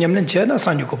파준주의 냠는 제나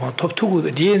산유고바 토투고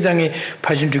디엔장에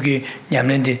파준주의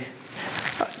냠는데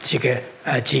지게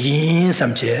지긴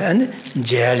삼제 안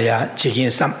제알야 지긴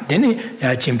삼 되니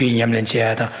진비 냠는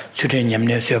제야다 수련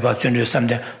냠는 쇠바 준주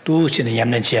삼대 두시는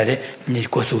냠는 제야데 니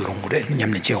고수용고래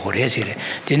냠는 제호래시래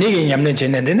되니 냠는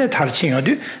제는데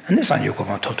탈칭어도 안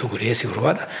산유고바 토투고래시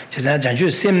그러다 제가 장주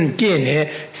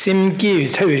셈께네 셈께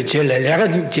차외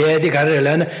제래가 제야데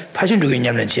가르라는 파준주의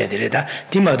냠는 제야들이다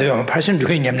디마도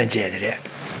파준주의 냠는 제야들이야.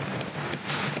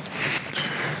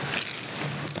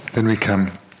 Then we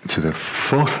come to the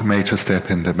 4th major step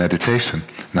in the meditation.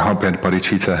 Now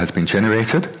bodhicitta has been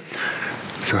generated.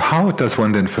 So how does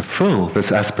one then fulfill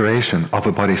this aspiration of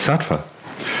a bodhisattva?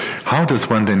 How does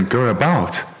one then go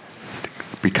about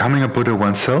becoming a Buddha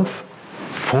oneself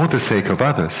for the sake of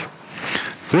others?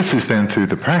 This is then through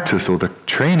the practice or the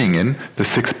training in the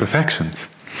 6 perfections.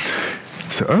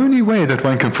 It's the only way that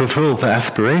one can fulfill the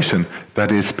aspiration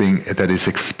that is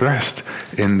expressed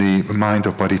in the mind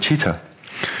of bodhicitta.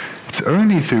 It's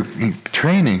only through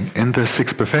training in the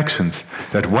 6 perfections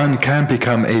that one can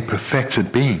become a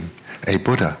perfected being, a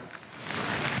Buddha.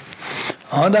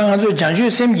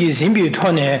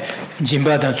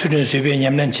 진바다 출연 수배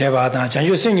냠는 제바다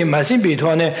장주생이 마신비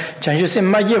토네 장주생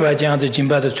마게바 장도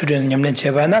진바다 출연 냠는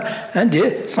제바나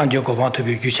안데 산조고방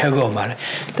토비 규차고 말.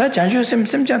 다 장주생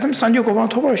심자탐 산조고방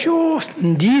토버쇼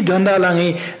디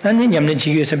돈달랑이 아니 냠는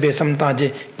지교에서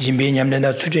배삼다지 진비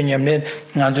냠는다 출연 냠는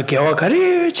아주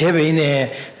개와가리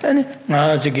제베이네 아니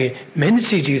아주게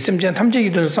맨시지 심자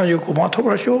탐지기 돈 산조고방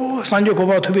토버쇼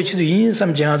산조고방 토비치도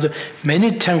인삼장 아주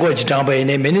매니 창고지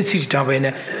장바이네 매니시지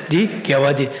장바이네 디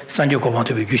개와디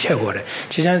고방도 비교하고래.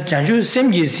 지난 장주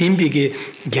샘기 심비게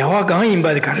개화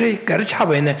강인바데 가르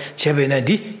차바이네 제베네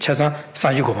디 차상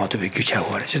산주 고방도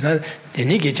비교하고래. 지난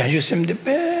데니게 장주 샘데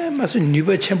빼 마스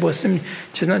니버 첨보 샘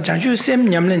지난 장주 샘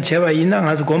냠는 제바 있나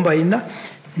아주 곰바 있나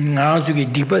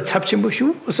나주게 디버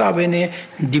찹침보슈 사베네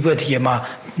디버티게마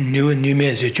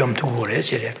뉴메즈 좀 두고래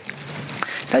제래.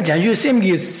 다 장주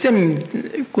샘기 샘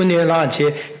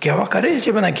군에라체 개화가래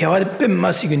제바나 개화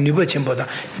뱀마시기 뉴버침보다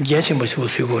개침보시고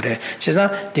수고래. 그래서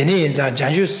데니 인자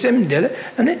장주 샘들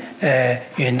아니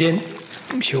연된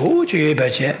Show you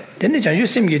bache, then the Janju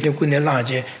Sim get to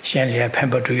Kunelaje, Shanlia,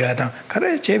 Pampa to Yadam,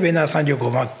 Kare Chevena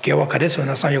Sanjokova, Gawa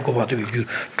Kadesona Sanjokova to you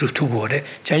to Tugore,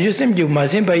 Janju Sim give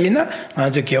Mazimba Ina,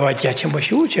 and to Gawa Gyatso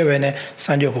Shu Chevene,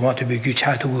 Sanjokova to be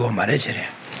Gyatso to go marriage.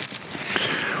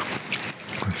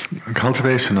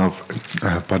 Cultivation of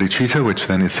bodhicitta, which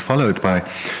then is followed by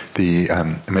the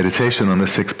meditation on the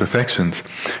 6 perfections,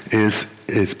 is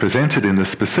presented in the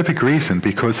specific reason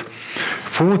because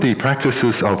for the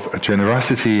practices of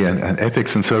generosity and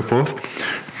ethics and so forth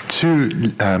to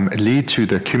lead to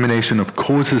the accumulation of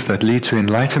causes that lead to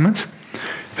enlightenment,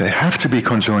 they have to be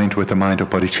conjoined with the mind of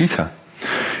bodhicitta.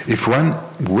 If one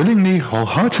willingly,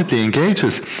 wholeheartedly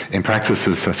engages in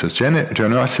practices such as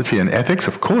generosity and ethics,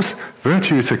 of course,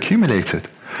 virtue is accumulated.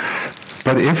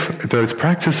 But if those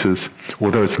practices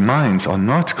or those minds are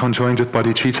not conjoined with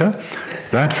bodhicitta,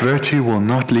 that virtue will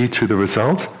not lead to the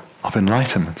result of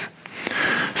enlightenment.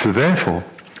 So therefore,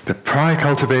 the prior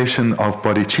cultivation of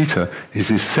bodhicitta is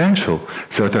essential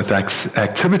so that the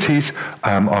activities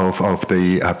of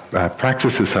the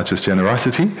practices such as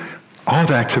generosity are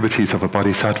the activities of a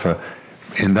bodhisattva,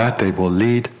 in that they will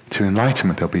lead to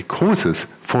enlightenment. There'll be causes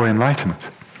for enlightenment.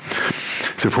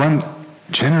 So if one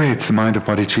generates the mind of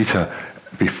bodhicitta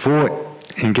before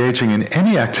engaging in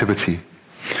any activity,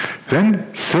 then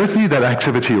certainly that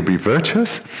activity will be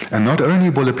virtuous, and not only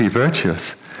will it be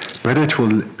virtuous, but it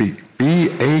will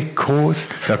be a cause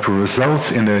that will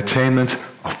result in the attainment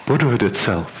of Buddhahood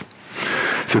itself.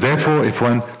 So therefore, if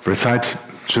one recites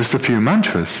just a few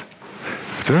mantras,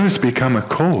 those become a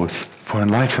cause for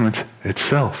enlightenment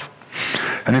itself.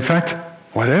 And in fact,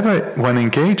 whatever one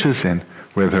engages in,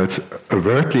 whether it's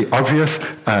overtly obvious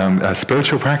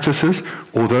spiritual practices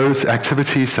or those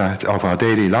activities of our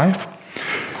daily life,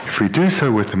 if we do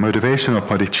so with the motivation of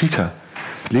bodhicitta,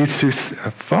 it leads to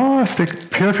a vast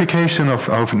purification of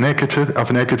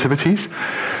negativities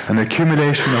and the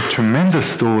accumulation of tremendous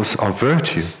stores of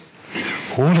virtue,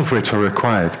 all of which are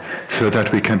required so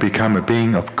that we can become a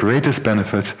being of greatest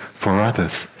benefit for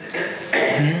others.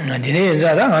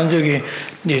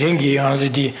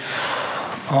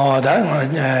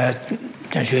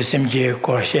 Janju Simge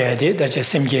Korshedi, that's a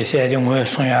Simge said in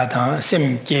Soyatan,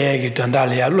 Simge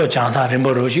Dandalia, Lojanta,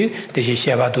 Rimoroji, the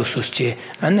Sheva to Susti,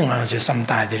 and some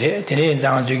died. Today,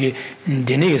 Zanjugi,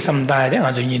 Dini, some died,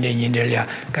 and the Indian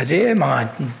Kaze, Man,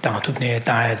 down to near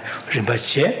died,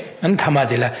 Rimbache, and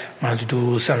Tamadilla, want to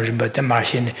do some Rimbata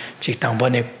Martian, Chitan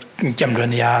Bonnet.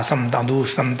 Jamrania, some Dandu,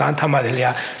 some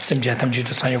Tantamalia, some Jatamju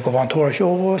to San Yoko Vantor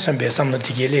show, some be some of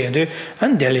the Gile,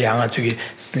 and Delia to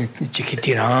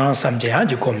Chiquitiran, some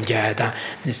Jajucom Jada,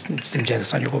 some Jan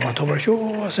San Yoko Vantor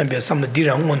show, some be some of the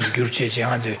Diran one Gurche,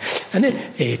 and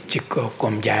then a Chico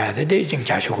Comjada, the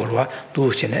Jashukorwa,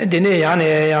 Dusin, Dene and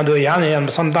Yana,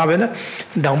 some Davina,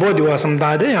 Dambodi was some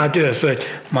Dade, and do a sweat,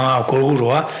 Ma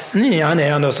Kurua,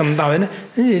 Niana and some Davina,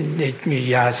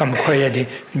 some quiet,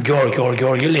 George,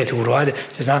 let Urad,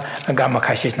 Gamma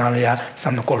Kashis Nalia,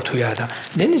 some Cortuyada,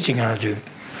 then the Chinganju,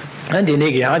 and the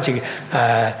Negiaji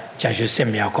Janju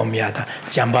Semia Comiata,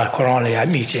 Jamba Coronia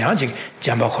Michiaji,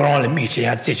 Jamba Coronia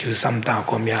Michia, Zichu some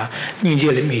Tacomia,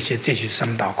 Nigel Michi, Zichu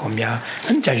some Tacomia,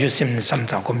 and Janju Sim some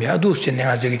Tacomia,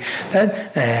 Ducinaji,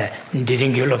 that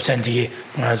didn't give Lobsang Dorje,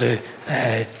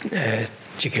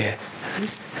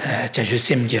 Janju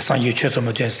Sim, San Yu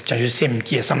Chusum, Janju Sim,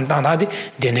 some Danadi,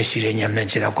 Denesi,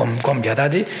 Yamnachida,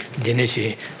 Combiadadi,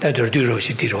 Denesi, that are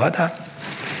Duroshi Tiruada.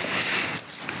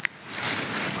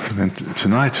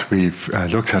 Tonight we've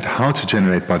looked at how to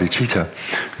generate bodhicitta.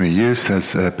 We used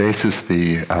as a basis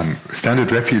the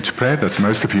standard refuge prayer that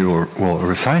most of you will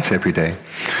recite every day.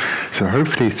 So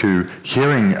hopefully through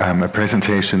hearing a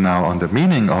presentation now on the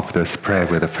meaning of this prayer,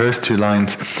 where the first 2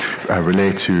 lines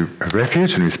relate to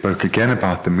refuge, and we spoke again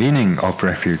about the meaning of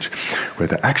refuge, where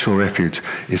the actual refuge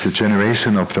is a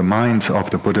generation of the minds of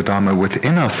the Buddha Dharma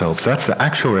within ourselves. That's the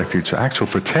actual refuge, the actual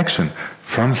protection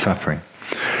from suffering.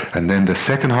 And then the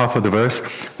second half of the verse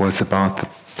was about the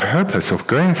purpose of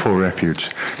going for refuge,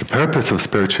 the purpose of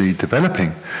spiritually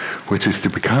developing, which is to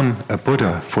become a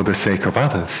Buddha for the sake of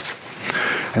others.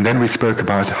 And then we spoke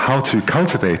about how to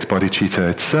cultivate bodhicitta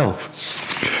itself.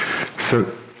 So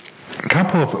a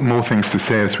couple of more things to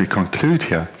say as we conclude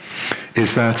here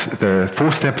is that the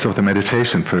 4 steps of the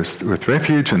meditation, first with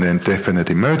refuge and then definite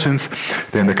emergence,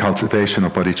 then the cultivation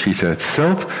of bodhicitta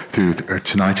itself.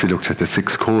 Tonight we looked at the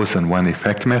 6 cause and 1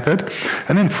 effect method.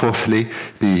 And then fourthly,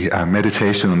 the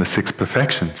meditation on the 6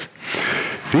 perfections.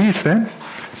 These then,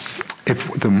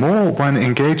 if the more one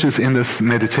engages in this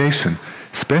meditation,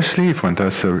 especially if one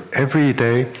does so every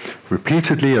day,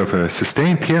 repeatedly over a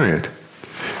sustained period,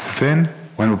 then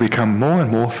one will become more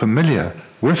and more familiar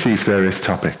with these various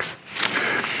topics.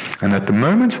 And at the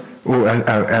moment, or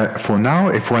for now,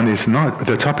 if one is not,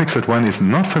 the topics that one is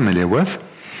not familiar with,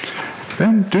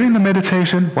 then during the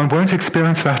meditation, one won't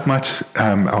experience that much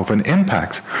of an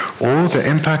impact. Or the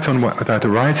impact on that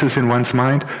arises in one's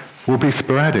mind will be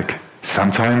sporadic.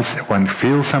 Sometimes one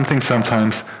feels something,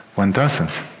 sometimes one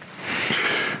doesn't.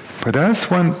 But as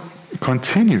one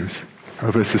continues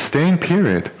over a sustained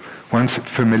period, one's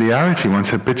familiarity, one's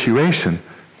habituation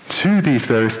to these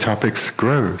various topics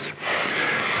grows.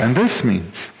 And this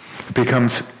means it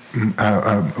becomes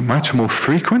much more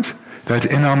frequent that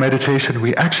in our meditation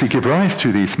we actually give rise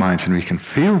to these minds and we can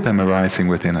feel them arising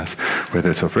within us, whether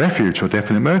it's of refuge or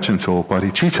definite emergence or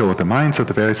bodhicitta or the minds of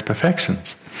the various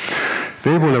perfections.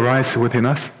 They will arise within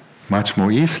us much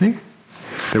more easily.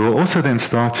 They will also then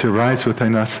start to arise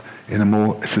within us in a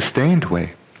more sustained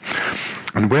way.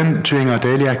 And when during our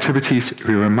daily activities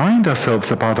we remind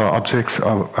ourselves about our objects,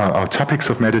 our topics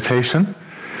of meditation,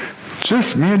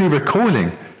 just merely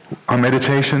recalling our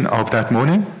meditation of that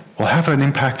morning will have an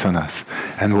impact on us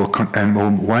and will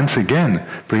once again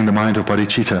bring the mind of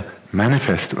bodhicitta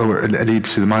manifest, or lead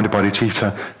to the mind of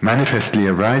bodhicitta manifestly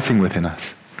arising within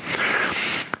us.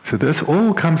 So this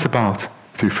all comes about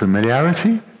through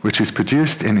familiarity, which is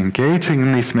produced in engaging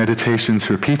in these meditations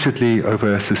repeatedly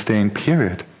over a sustained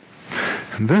period.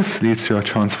 And this leads to a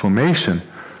transformation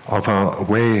of our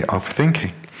way of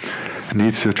thinking. It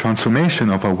leads to a transformation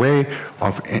of our way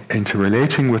of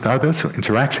interrelating with others, or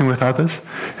interacting with others,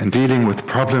 and dealing with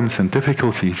problems and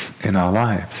difficulties in our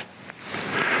lives.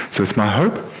 So it's my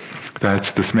hope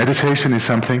that this meditation is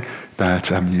something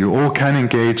that you all can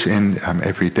engage in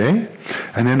every day.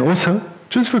 And then also,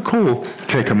 just recall,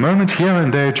 take a moment here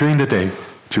and there during the day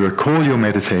to recall your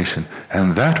meditation,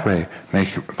 and that way make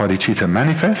bodhicitta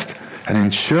manifest and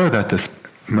ensure that this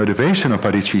motivation of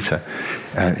bodhicitta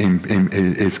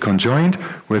is conjoined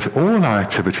with all our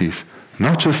activities,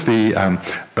 not just the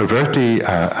overtly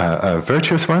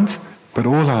virtuous ones, but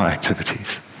all our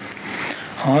activities.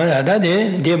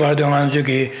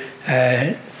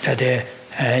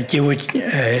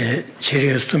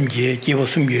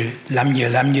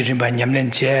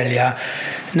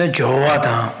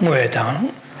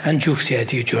 And Juxia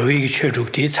di Joey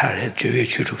Churuk di Tsar, Joey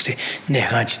Churuk,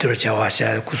 Nehan Chitor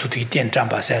Jawasha, Kusuti Den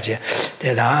Jamba Saja, the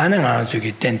Ananga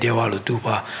Zuki Den Dewalu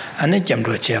Duba, and the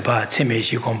Jamdo Chaba,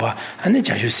 Semeshi Gomba, and the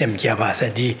Jashu Sem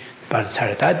Jabasa di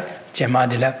Barsarad,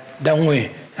 Jamadilla, Dangwe,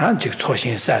 and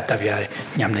Jixoshin Satabia,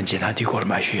 Yamnajina di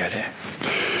Gormashiare.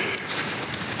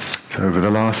 So over the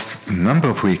last number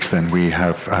of weeks, then, we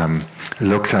have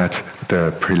looked at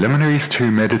the preliminaries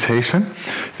to meditation.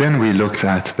 Then we looked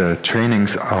at the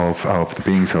trainings of the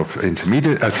beings of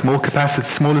intermediate, small capacity,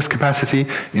 smallest capacity,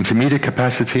 intermediate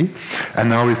capacity, and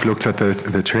now we've looked at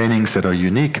the trainings that are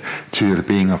unique to the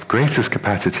being of greatest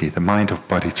capacity, the mind of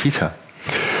bodhicitta.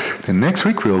 Then next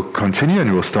week we'll continue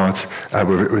and we'll start,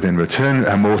 we'll then return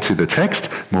more to the text,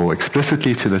 more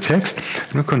explicitly to the text,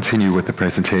 and we'll continue with the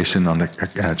presentation on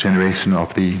the generation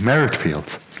of the merit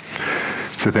field.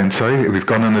 So then, sorry, we've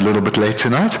gone on a little bit late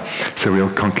tonight, so we'll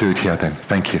conclude here then.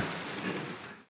 Thank you.